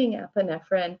indicate needing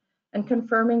epinephrine and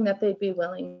confirming that they'd be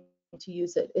willing to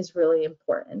use it is really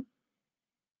important.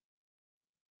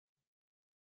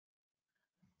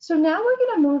 So now we're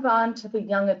going to move on to the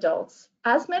young adults.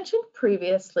 As mentioned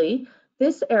previously,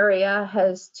 this area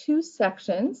has two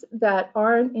sections that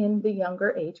aren't in the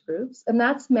younger age groups, and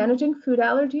that's managing food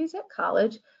allergies at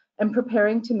college and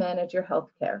preparing to manage your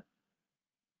health care.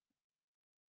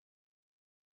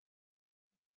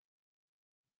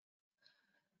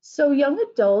 So young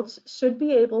adults should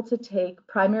be able to take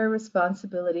primary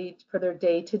responsibility for their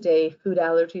day-to-day food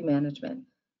allergy management.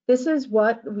 This is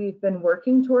what we've been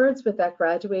working towards with that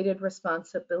graduated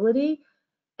responsibility.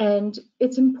 And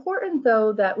it's important,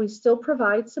 though, that we still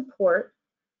provide support,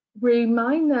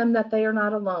 remind them that they are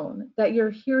not alone, that you're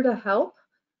here to help,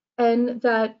 and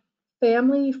that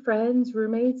family, friends,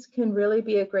 roommates can really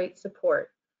be a great support.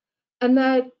 And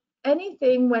that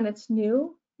anything when it's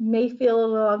new may feel a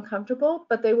little uncomfortable,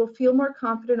 but they will feel more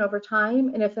confident over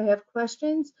time. And if they have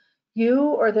questions, you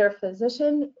or their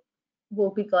physician will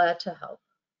be glad to help.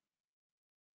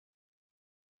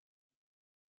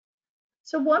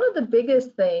 So one of the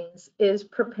biggest things is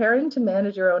preparing to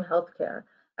manage your own healthcare.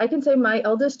 I can say my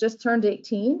eldest just turned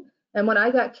 18, and when I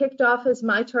got kicked off his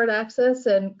MyChart access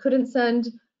and couldn't send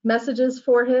messages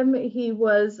for him, he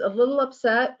was a little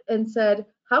upset and said,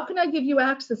 "How can I give you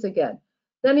access again?"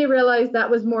 Then he realized that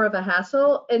was more of a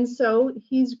hassle, and so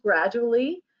he's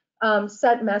gradually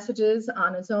sent messages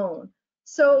on his own.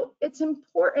 So it's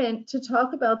important to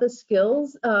talk about the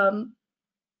skills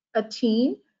a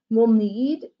teen will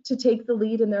need to take the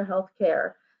lead in their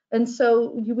healthcare. And so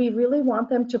we really want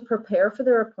them to prepare for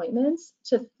their appointments,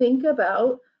 to think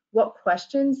about what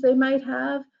questions they might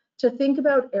have, to think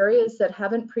about areas that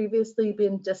haven't previously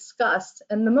been discussed.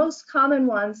 And the most common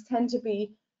ones tend to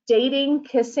be dating,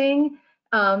 kissing,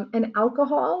 and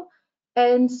alcohol.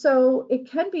 And so it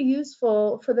can be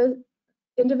useful for the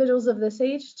individuals of this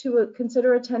age to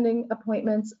consider attending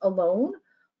appointments alone,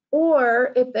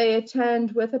 or if they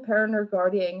attend with a parent or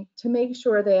guardian, to make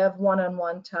sure they have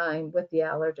one-on-one time with the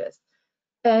allergist.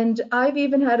 And I've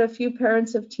even had a few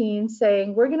parents of teens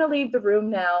saying, "We're going to leave the room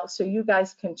now so you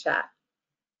guys can chat."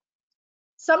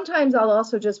 Sometimes I'll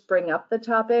also just bring up the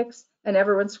topics and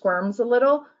everyone squirms a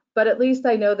little, but at least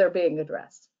I know they're being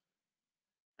addressed.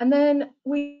 And then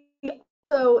we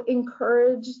also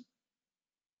encourage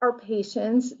our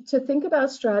patients to think about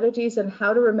strategies and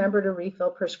how to remember to refill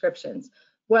prescriptions,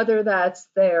 whether that's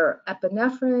their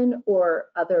epinephrine or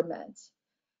other meds.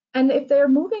 And if they're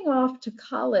moving off to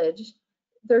college,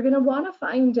 they're going to want to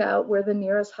find out where the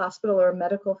nearest hospital or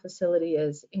medical facility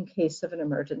is in case of an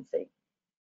emergency.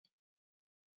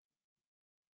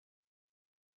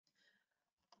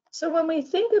 So when we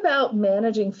think about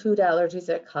managing food allergies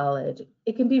at college,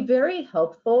 it can be very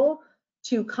helpful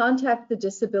to contact the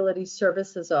Disability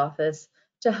Services Office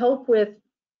to help with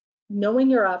knowing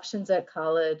your options at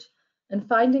college and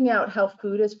finding out how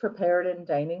food is prepared in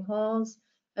dining halls,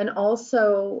 and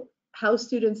also how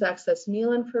students access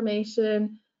meal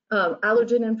information,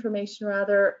 allergen information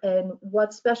rather, and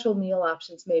what special meal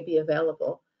options may be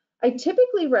available. I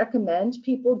typically recommend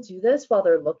people do this while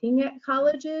they're looking at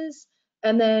colleges,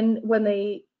 and then when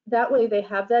that way they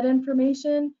have that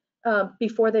information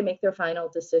before they make their final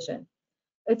decision.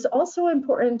 It's also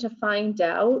important to find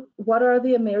out what are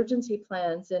the emergency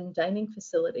plans in dining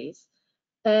facilities,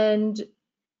 and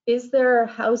is there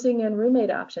housing and roommate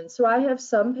options. So I have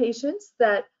some patients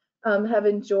that have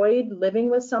enjoyed living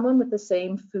with someone with the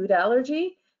same food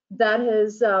allergy. That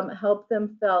has helped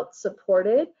them felt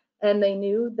supported, and they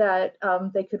knew that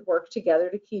they could work together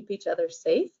to keep each other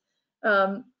safe.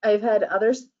 I've had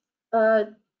other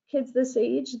kids this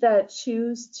age that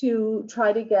choose to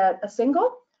try to get a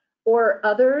single, or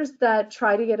others that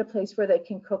try to get a place where they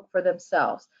can cook for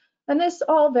themselves. And this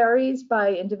all varies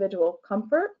by individual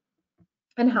comfort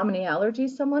and how many allergies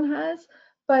someone has,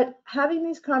 but having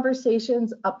these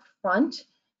conversations up front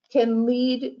can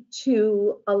lead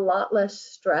to a lot less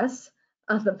stress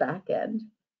on the back end.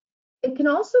 It can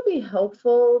also be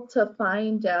helpful to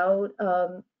find out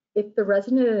if the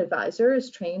resident advisor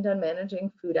is trained on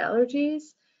managing food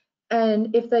allergies.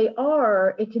 And if they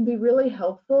are, it can be really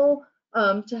helpful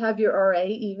to have your RA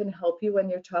even help you when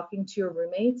you're talking to your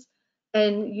roommates.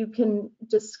 And you can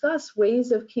discuss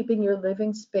ways of keeping your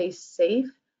living space safe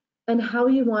and how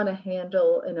you want to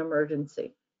handle an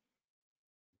emergency.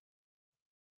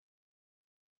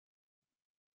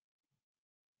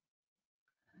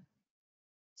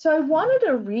 So I wanted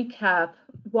to recap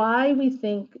why we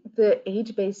think the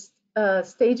age-based,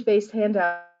 stage-based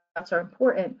handouts are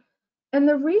important. And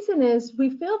the reason is we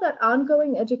feel that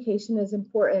ongoing education is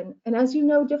important. And as you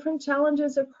know, different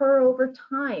challenges occur over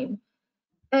time.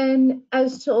 And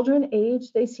as children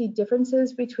age, they see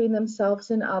differences between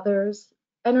themselves and others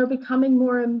and are becoming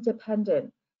more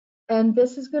independent. And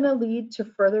this is going to lead to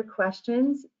further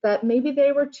questions that maybe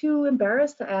they were too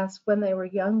embarrassed to ask when they were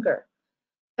younger.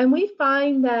 And we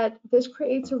find that this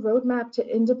creates a roadmap to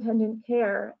independent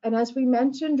care. And as we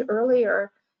mentioned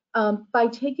earlier, by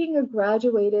taking a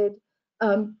graduated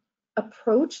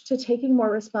approach to taking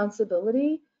more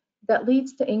responsibility, that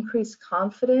leads to increased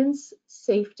confidence,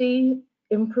 safety,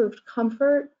 improved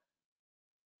comfort.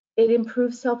 It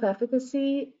improves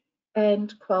self-efficacy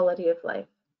and quality of life.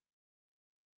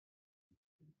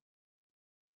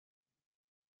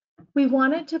 We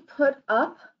wanted to put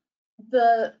up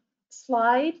the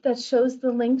slide that shows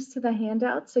the links to the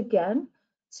handouts again,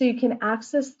 so you can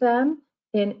access them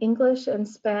in English and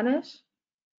Spanish.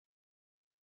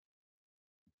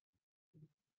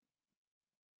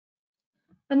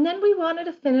 And then we wanted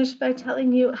to finish by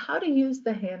telling you how to use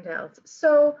the handouts.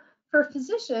 So for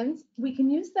physicians, we can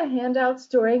use the handouts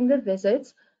during the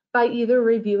visits by either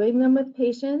reviewing them with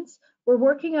patients. We're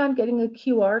working on getting a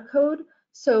QR code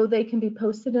so they can be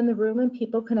posted in the room and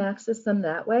people can access them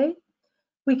that way.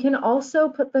 We can also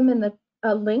put them in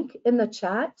a link in the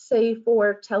chat, say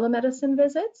for telemedicine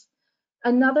visits.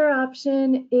 Another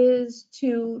option is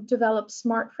to develop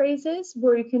smart phrases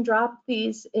where you can drop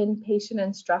these in patient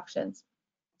instructions.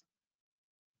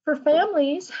 For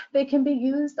families, they can be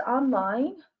used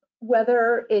online,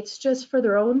 whether it's just for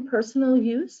their own personal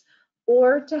use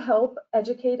or to help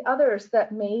educate others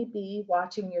that may be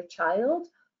watching your child,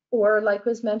 or like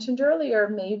was mentioned earlier,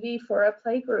 maybe for a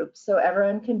play group so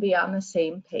everyone can be on the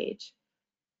same page.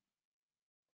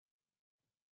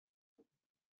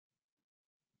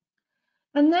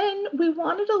 And then we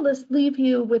wanted to leave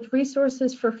you with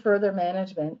resources for further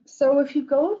management. So if you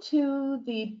go to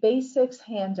the basics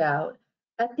handout,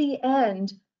 at the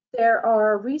end, there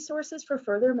are resources for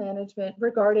further management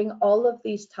regarding all of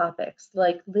these topics,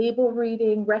 like label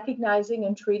reading, recognizing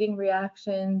and treating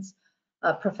reactions,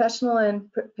 professional and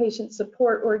patient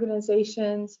support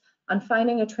organizations, on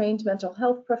finding a trained mental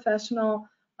health professional,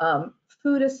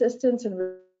 food assistance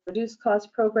and reduced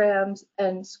cost programs,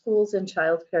 and schools and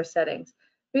childcare settings.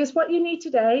 Because what you need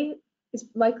today is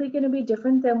likely going to be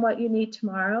different than what you need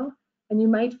tomorrow, and you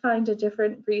might find a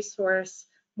different resource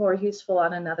more useful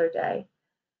on another day.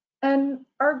 And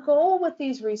our goal with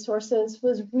these resources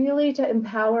was really to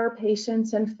empower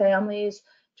patients and families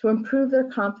to improve their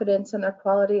confidence and their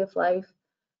quality of life.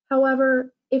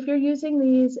 However, if you're using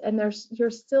these and you're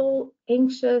still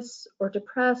anxious or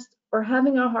depressed or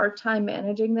having a hard time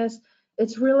managing this,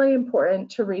 it's really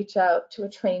important to reach out to a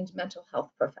trained mental health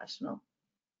professional.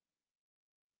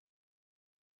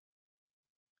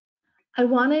 I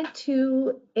wanted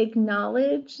to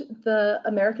acknowledge the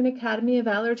American Academy of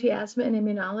Allergy, Asthma, and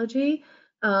Immunology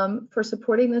for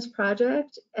supporting this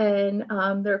project and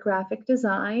their graphic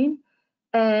design.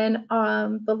 And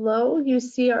below, you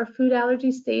see our food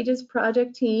allergy stages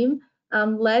project team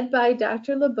led by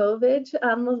Dr. LeBovidge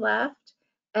on the left.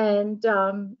 And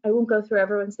I won't go through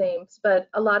everyone's names, but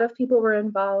a lot of people were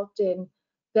involved in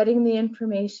getting the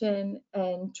information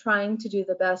and trying to do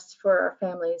the best for our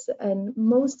families. And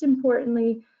most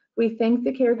importantly, we thank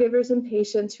the caregivers and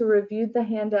patients who reviewed the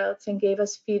handouts and gave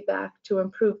us feedback to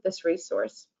improve this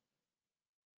resource.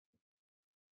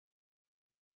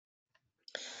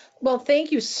 Well,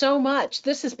 thank you so much.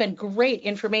 This has been great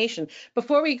information.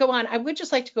 Before we go on, I would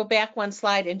just like to go back one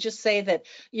slide and just say that,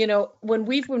 you know, when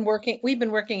we've been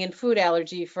working in food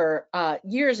allergy for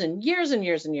years and years and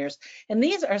years and years. And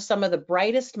these are some of the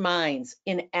brightest minds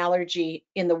in allergy,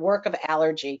 in the work of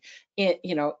allergy,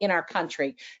 in our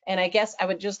country. And I guess I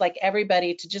would just like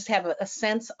everybody to just have a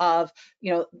sense of,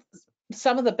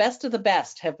 some of the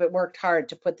best have worked hard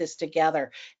to put this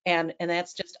together, and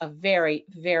that's just a very,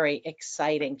 very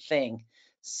exciting thing.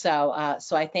 So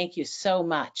so I thank you so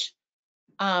much.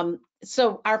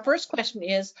 So our first question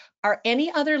is, are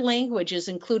any other languages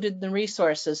included in the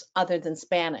resources other than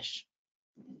Spanish?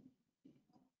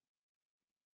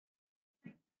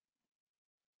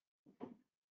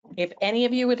 If any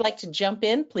of you would like to jump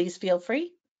in, please feel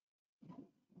free.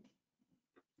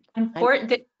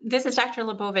 This is Dr.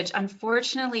 LeBovidge.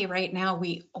 Unfortunately, right now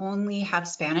we only have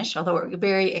Spanish, although we're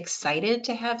very excited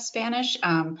to have Spanish.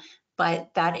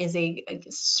 But that is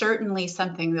certainly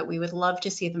something that we would love to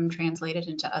see them translated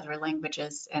into other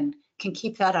languages, and can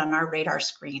keep that on our radar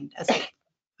screen as a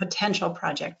potential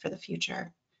project for the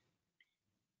future.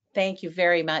 Thank you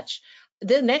very much.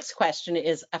 The next question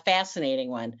is a fascinating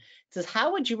one. It says,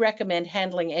 how would you recommend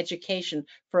handling education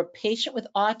for a patient with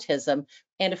autism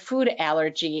and a food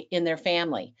allergy in their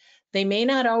family? They may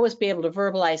not always be able to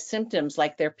verbalize symptoms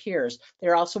like their peers.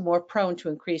 They're also more prone to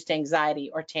increased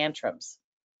anxiety or tantrums.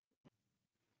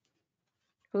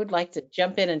 Who'd like to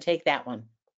jump in and take that one?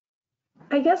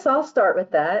 I guess I'll start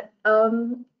with that.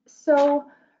 So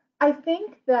I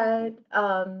think that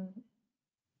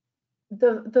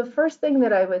the first thing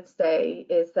that I would say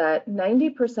is that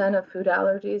 90% of food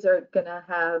allergies are going to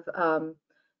have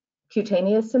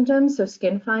cutaneous symptoms, so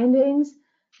skin findings.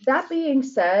 That being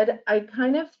said, I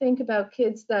kind of think about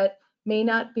kids that may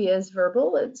not be as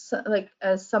verbal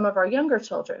as some of our younger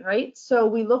children, right? So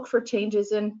we look for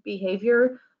changes in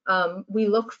behavior. We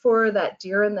look for that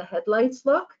deer in the headlights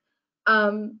look.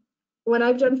 When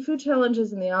I've done food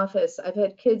challenges in the office, I've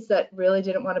had kids that really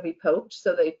didn't want to be poked,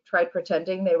 so they tried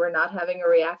pretending they were not having a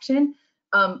reaction.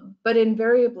 But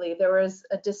invariably, there was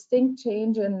a distinct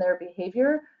change in their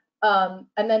behavior. And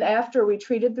then after we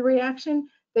treated the reaction,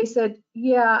 they said,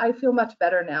 yeah, I feel much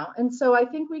better now. And so I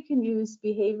think we can use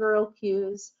behavioral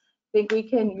cues. I think we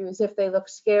can use if they look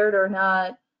scared or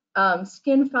not,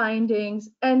 skin findings.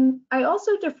 And I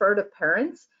also defer to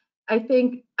parents. I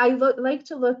think I like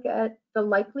to look at the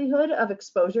likelihood of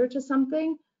exposure to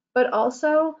something, but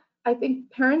also I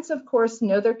think parents, of course,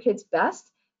 know their kids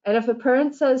best. And if a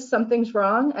parent says something's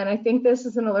wrong, and I think this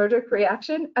is an allergic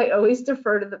reaction, I always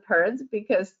defer to the parents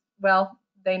because, well,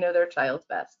 they know their child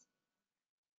best.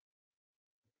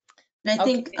 And I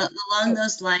think along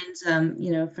those lines,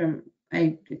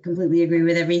 I completely agree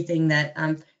with everything that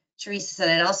Theresa said.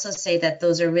 I'd also say that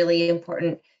those are really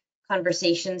important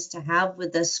conversations to have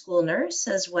with the school nurse,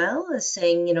 as well as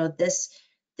saying, this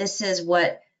is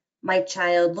what my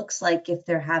child looks like if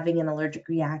they're having an allergic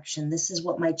reaction. This is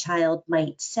what my child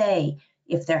might say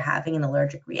if they're having an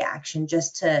allergic reaction,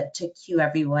 just to cue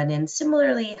everyone. And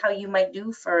similarly, how you might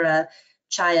do for a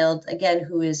child, again,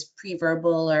 who is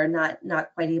pre-verbal or not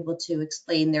quite able to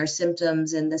explain their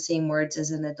symptoms in the same words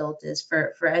as an adult is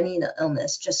for any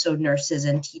illness, just so nurses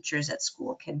and teachers at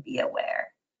school can be aware.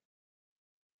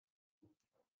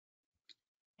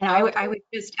 And I would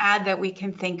just add that we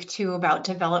can think too about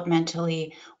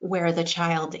developmentally where the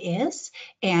child is,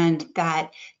 and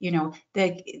that,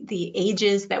 the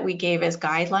ages that we gave as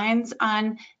guidelines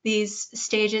on these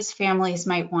stages, families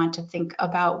might want to think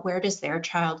about where does their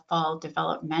child fall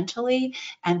developmentally,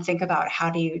 and think about how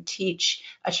do you teach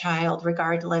a child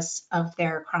regardless of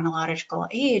their chronological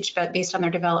age, but based on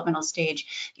their developmental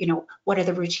stage, what are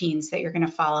the routines that you're going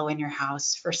to follow in your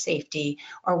house for safety,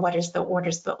 or what is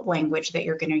the language that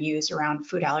you're going to use around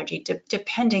food allergy,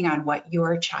 depending on what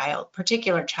your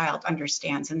particular child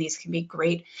understands. And these can be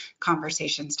great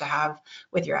conversations to have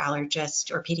with your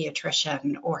allergist or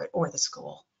pediatrician or the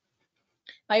school.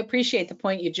 I appreciate the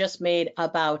point you just made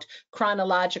about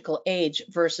chronological age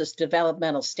versus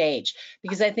developmental stage,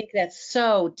 because I think that's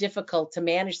so difficult to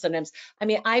manage sometimes. I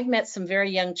mean, I've met some very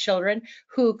young children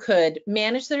who could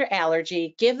manage their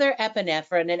allergy, give their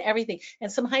epinephrine and everything,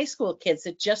 and some high school kids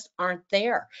that just aren't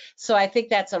there. So I think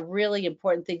that's a really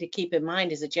important thing to keep in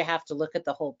mind, is that you have to look at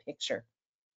the whole picture.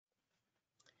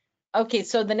 Okay,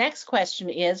 so the next question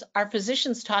is, are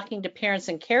physicians talking to parents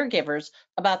and caregivers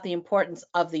about the importance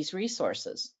of these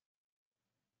resources?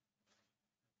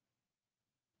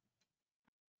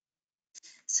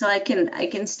 So I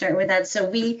can start with that. So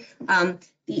we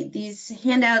these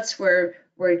handouts were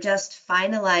just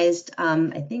finalized.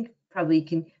 I think probably you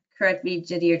can correct me,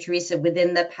 Judy or Theresa,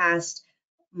 within the past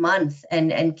month,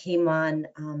 and came on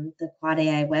the Quad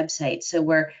AI website. So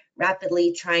we're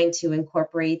rapidly trying to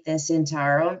incorporate this into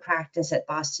our own practice at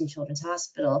Boston Children's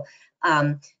Hospital.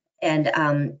 Doing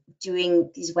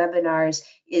these webinars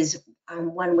is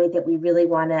one way that we really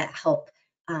want to help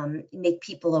make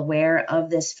people aware of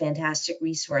this fantastic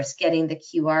resource, getting the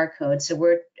QR code. So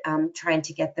we're trying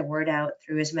to get the word out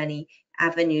through as many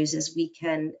avenues as we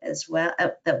can as well,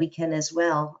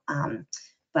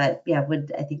 but yeah,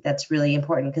 I think that's really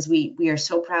important, because we are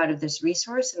so proud of this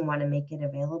resource and want to make it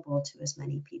available to as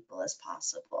many people as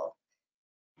possible.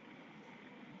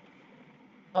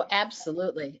 Oh,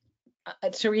 absolutely.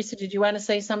 Theresa, did you want to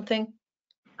say something?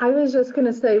 I was just going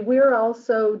to say, we're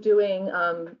also doing,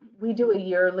 we do a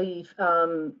yearly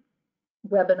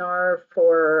webinar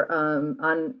for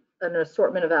on an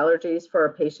assortment of allergies for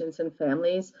our patients and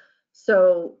families.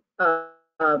 So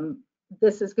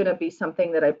this is going to be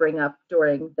something that I bring up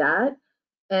during that.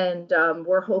 And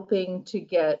we're hoping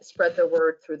to spread the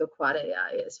word through the Quad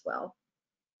AI as well.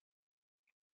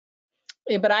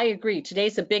 Yeah, but I agree.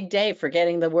 Today's a big day for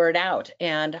getting the word out,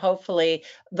 and hopefully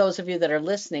those of you that are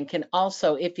listening can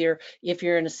also, if you're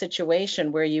in a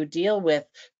situation where you deal with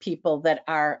people that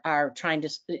are trying to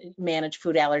manage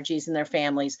food allergies in their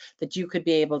families, that you could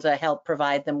be able to help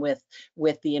provide them with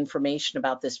the information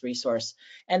about this resource.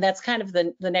 And that's kind of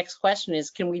the next question is,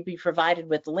 can we be provided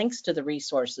with links to the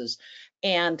resources?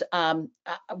 And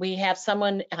we have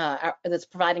someone that's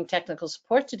providing technical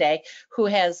support today who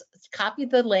has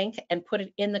copied the link and put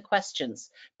it in the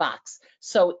questions box.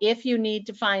 So if you need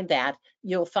to find that,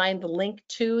 you'll find the link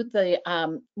to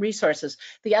the resources.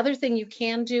 The other thing you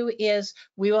can do is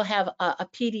we will have a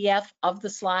PDF of the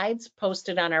slides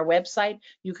posted on our website.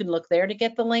 You can look there to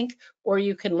get the link, or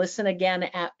you can listen again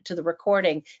to the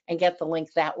recording and get the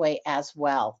link that way as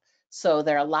well. So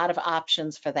there are a lot of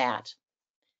options for that.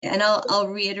 And I'll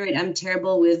reiterate, I'm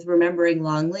terrible with remembering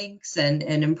long links and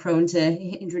I'm prone to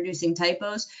introducing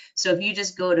typos. So if you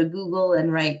just go to Google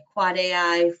and write Quad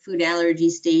AI, food allergy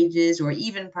stages, or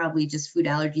even probably just food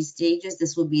allergy stages,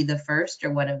 this will be the first or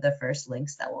one of the first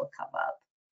links that will come up.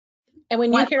 And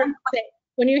when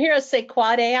you hear us say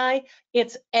Quad AI,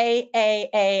 it's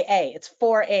AAAA. It's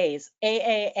 4 A's,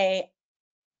 AAAI.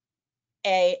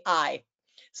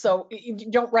 So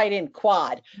you don't write in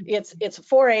quad. It's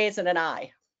 4 A's and an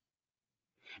I.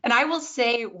 And I will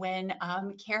say, when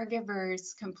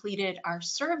caregivers completed our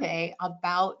survey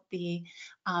about the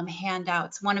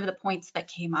handouts, one of the points that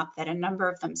came up that a number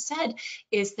of them said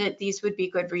is that these would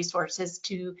be good resources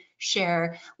to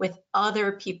share with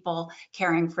other people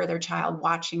caring for their child,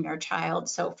 watching their child.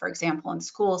 So for example, in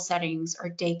school settings or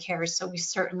daycare. So we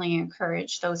certainly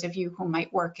encourage those of you who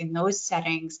might work in those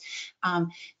settings.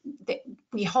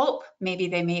 We hope maybe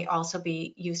they may also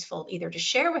be useful either to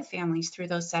share with families through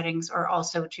those settings, or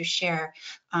also to share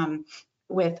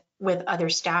with other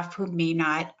staff who may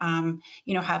not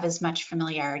have as much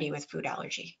familiarity with food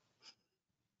allergy.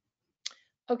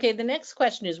 Okay, the next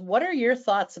question is, what are your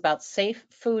thoughts about safe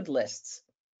food lists?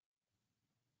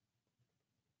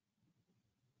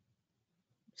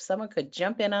 Someone could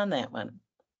jump in on that one.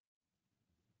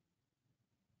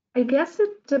 I guess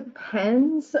it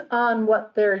depends on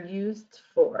what they're used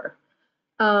for.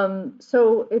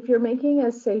 So if you're making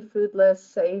a safe food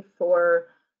list, say for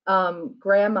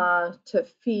grandma to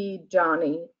feed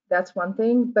Johnny, that's one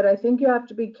thing. But I think you have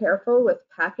to be careful with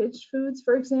packaged foods,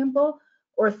 for example,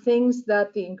 or things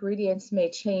that the ingredients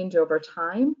may change over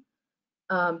time,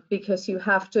 because you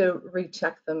have to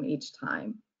recheck them each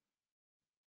time.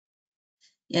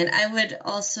 And I would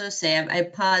also say, I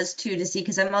paused too to see,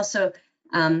 because I'm also,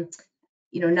 I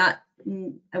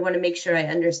want to make sure I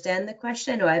understand the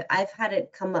question. I know I've had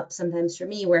it come up sometimes for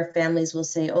me where families will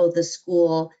say, oh, the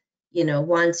school,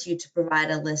 wants you to provide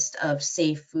a list of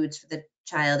safe foods for the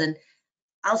child. And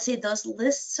I'll say those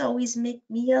lists always make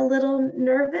me a little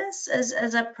nervous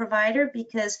as a provider,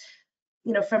 because,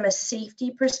 from a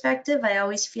safety perspective, I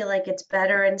always feel like it's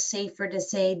better and safer to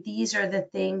say, these are the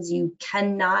things you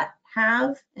cannot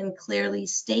have and clearly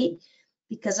state,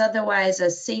 because otherwise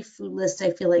a safe food list,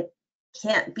 I feel like,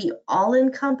 can't be all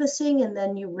encompassing, and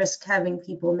then you risk having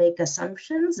people make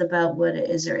assumptions about what it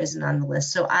is or isn't on the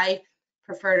list. So I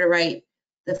prefer to write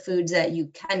the foods that you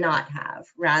cannot have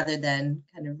rather than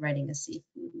kind of writing a safe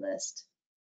food list.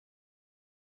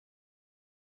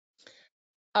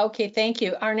 Okay, thank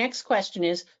you. Our next question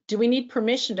is, do we need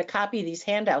permission to copy these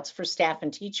handouts for staff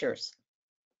and teachers?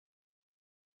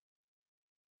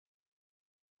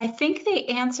 I think the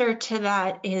answer to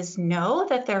that is no,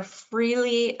 that they're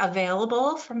freely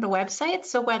available from the website.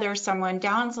 So whether someone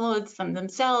downloads them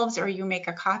themselves or you make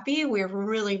a copy, we're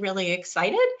really, really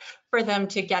excited for them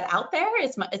to get out there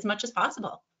as much as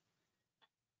possible.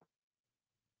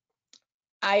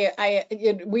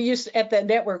 We used at the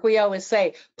network, we always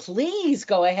say, please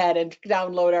go ahead and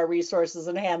download our resources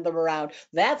and hand them around.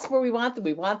 That's where we want them.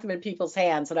 We want them in people's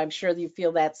hands. And I'm sure you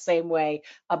feel that same way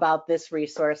about this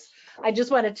resource. I just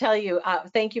want to tell you,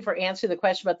 thank you for answering the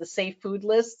question about the safe food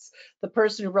lists. The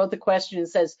person who wrote the question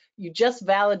says, you just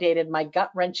validated my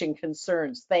gut-wrenching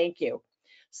concerns. Thank you.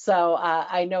 So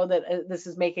I know that this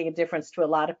is making a difference to a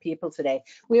lot of people today.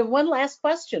 We have one last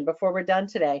question before we're done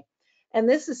today. And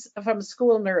this is from a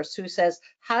school nurse who says,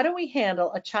 how do we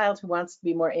handle a child who wants to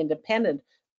be more independent,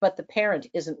 but the parent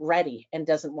isn't ready and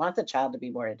doesn't want the child to be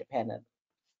more independent?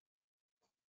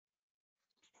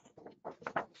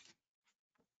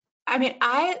 I mean,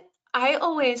 I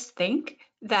always think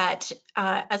that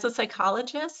as a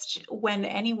psychologist, when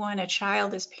a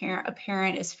child is a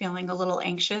parent is feeling a little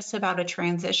anxious about a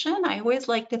transition, I always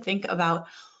like to think about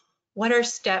what are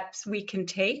steps we can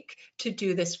take to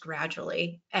do this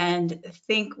gradually, and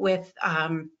think with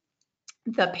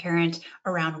the parent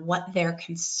around what their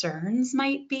concerns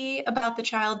might be about the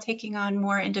child taking on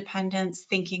more independence,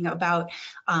 thinking about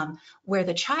where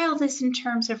the child is in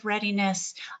terms of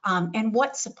readiness, and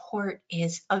what support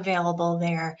is available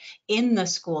there in the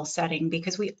school setting,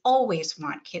 because we always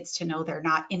want kids to know they're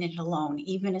not in it alone,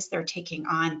 even as they're taking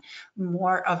on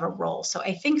more of a role. So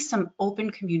I think some open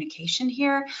communication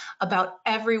here about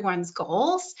everyone's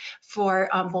goals for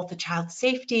both the child's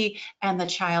safety and the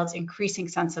child's increasing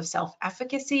sense of self-efficacy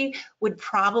would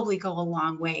probably go a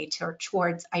long way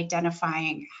towards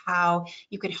identifying how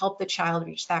you could help the child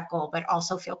reach that goal, but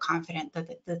also feel confident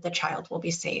that the child will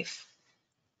be safe.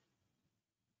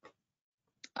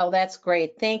 Oh, that's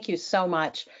great. Thank you so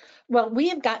much. Well, we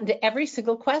have gotten to every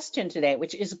single question today,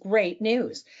 which is great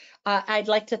news. I'd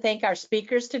like to thank our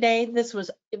speakers today. This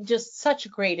was just such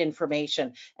great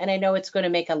information, and I know it's going to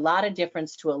make a lot of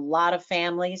difference to a lot of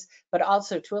families, but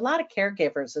also to a lot of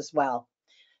caregivers as well.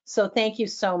 So thank you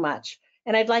so much.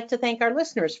 And I'd like to thank our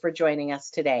listeners for joining us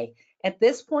today. At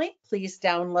this point, please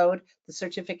download the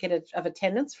certificate of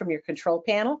attendance from your control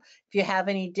panel. If you have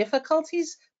any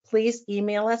difficulties, please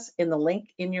email us in the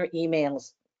link in your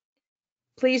emails.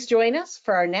 Please join us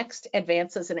for our next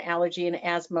Advances in Allergy and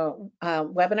Asthma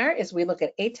webinar as we look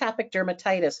at atopic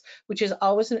dermatitis, which is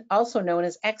also known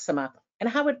as eczema, and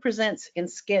how it presents in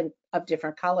skin of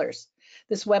different colors.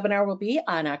 This webinar will be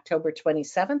on October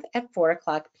 27th at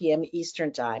 4:00 p.m.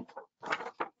 Eastern Time.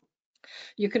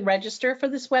 You can register for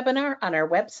this webinar on our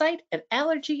website at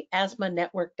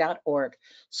allergyasthmanetwork.org.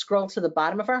 Scroll to the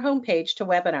bottom of our homepage to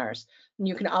webinars. And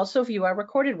you can also view our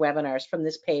recorded webinars from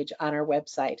this page on our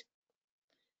website.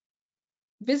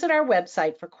 Visit our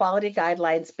website for quality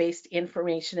guidelines-based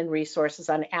information and resources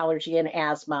on allergy and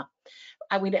asthma.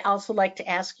 I would also like to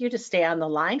ask you to stay on the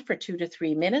line for 2 to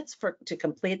 3 minutes to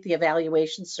complete the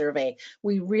evaluation survey.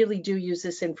 We really do use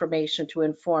this information to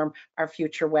inform our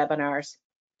future webinars.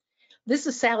 This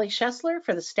is Sally Schessler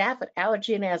for the staff at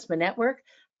Allergy and Asthma Network.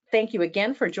 Thank you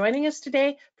again for joining us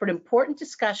today for an important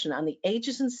discussion on the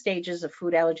ages and stages of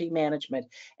food allergy management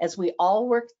as we all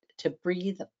work to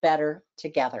breathe better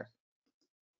together.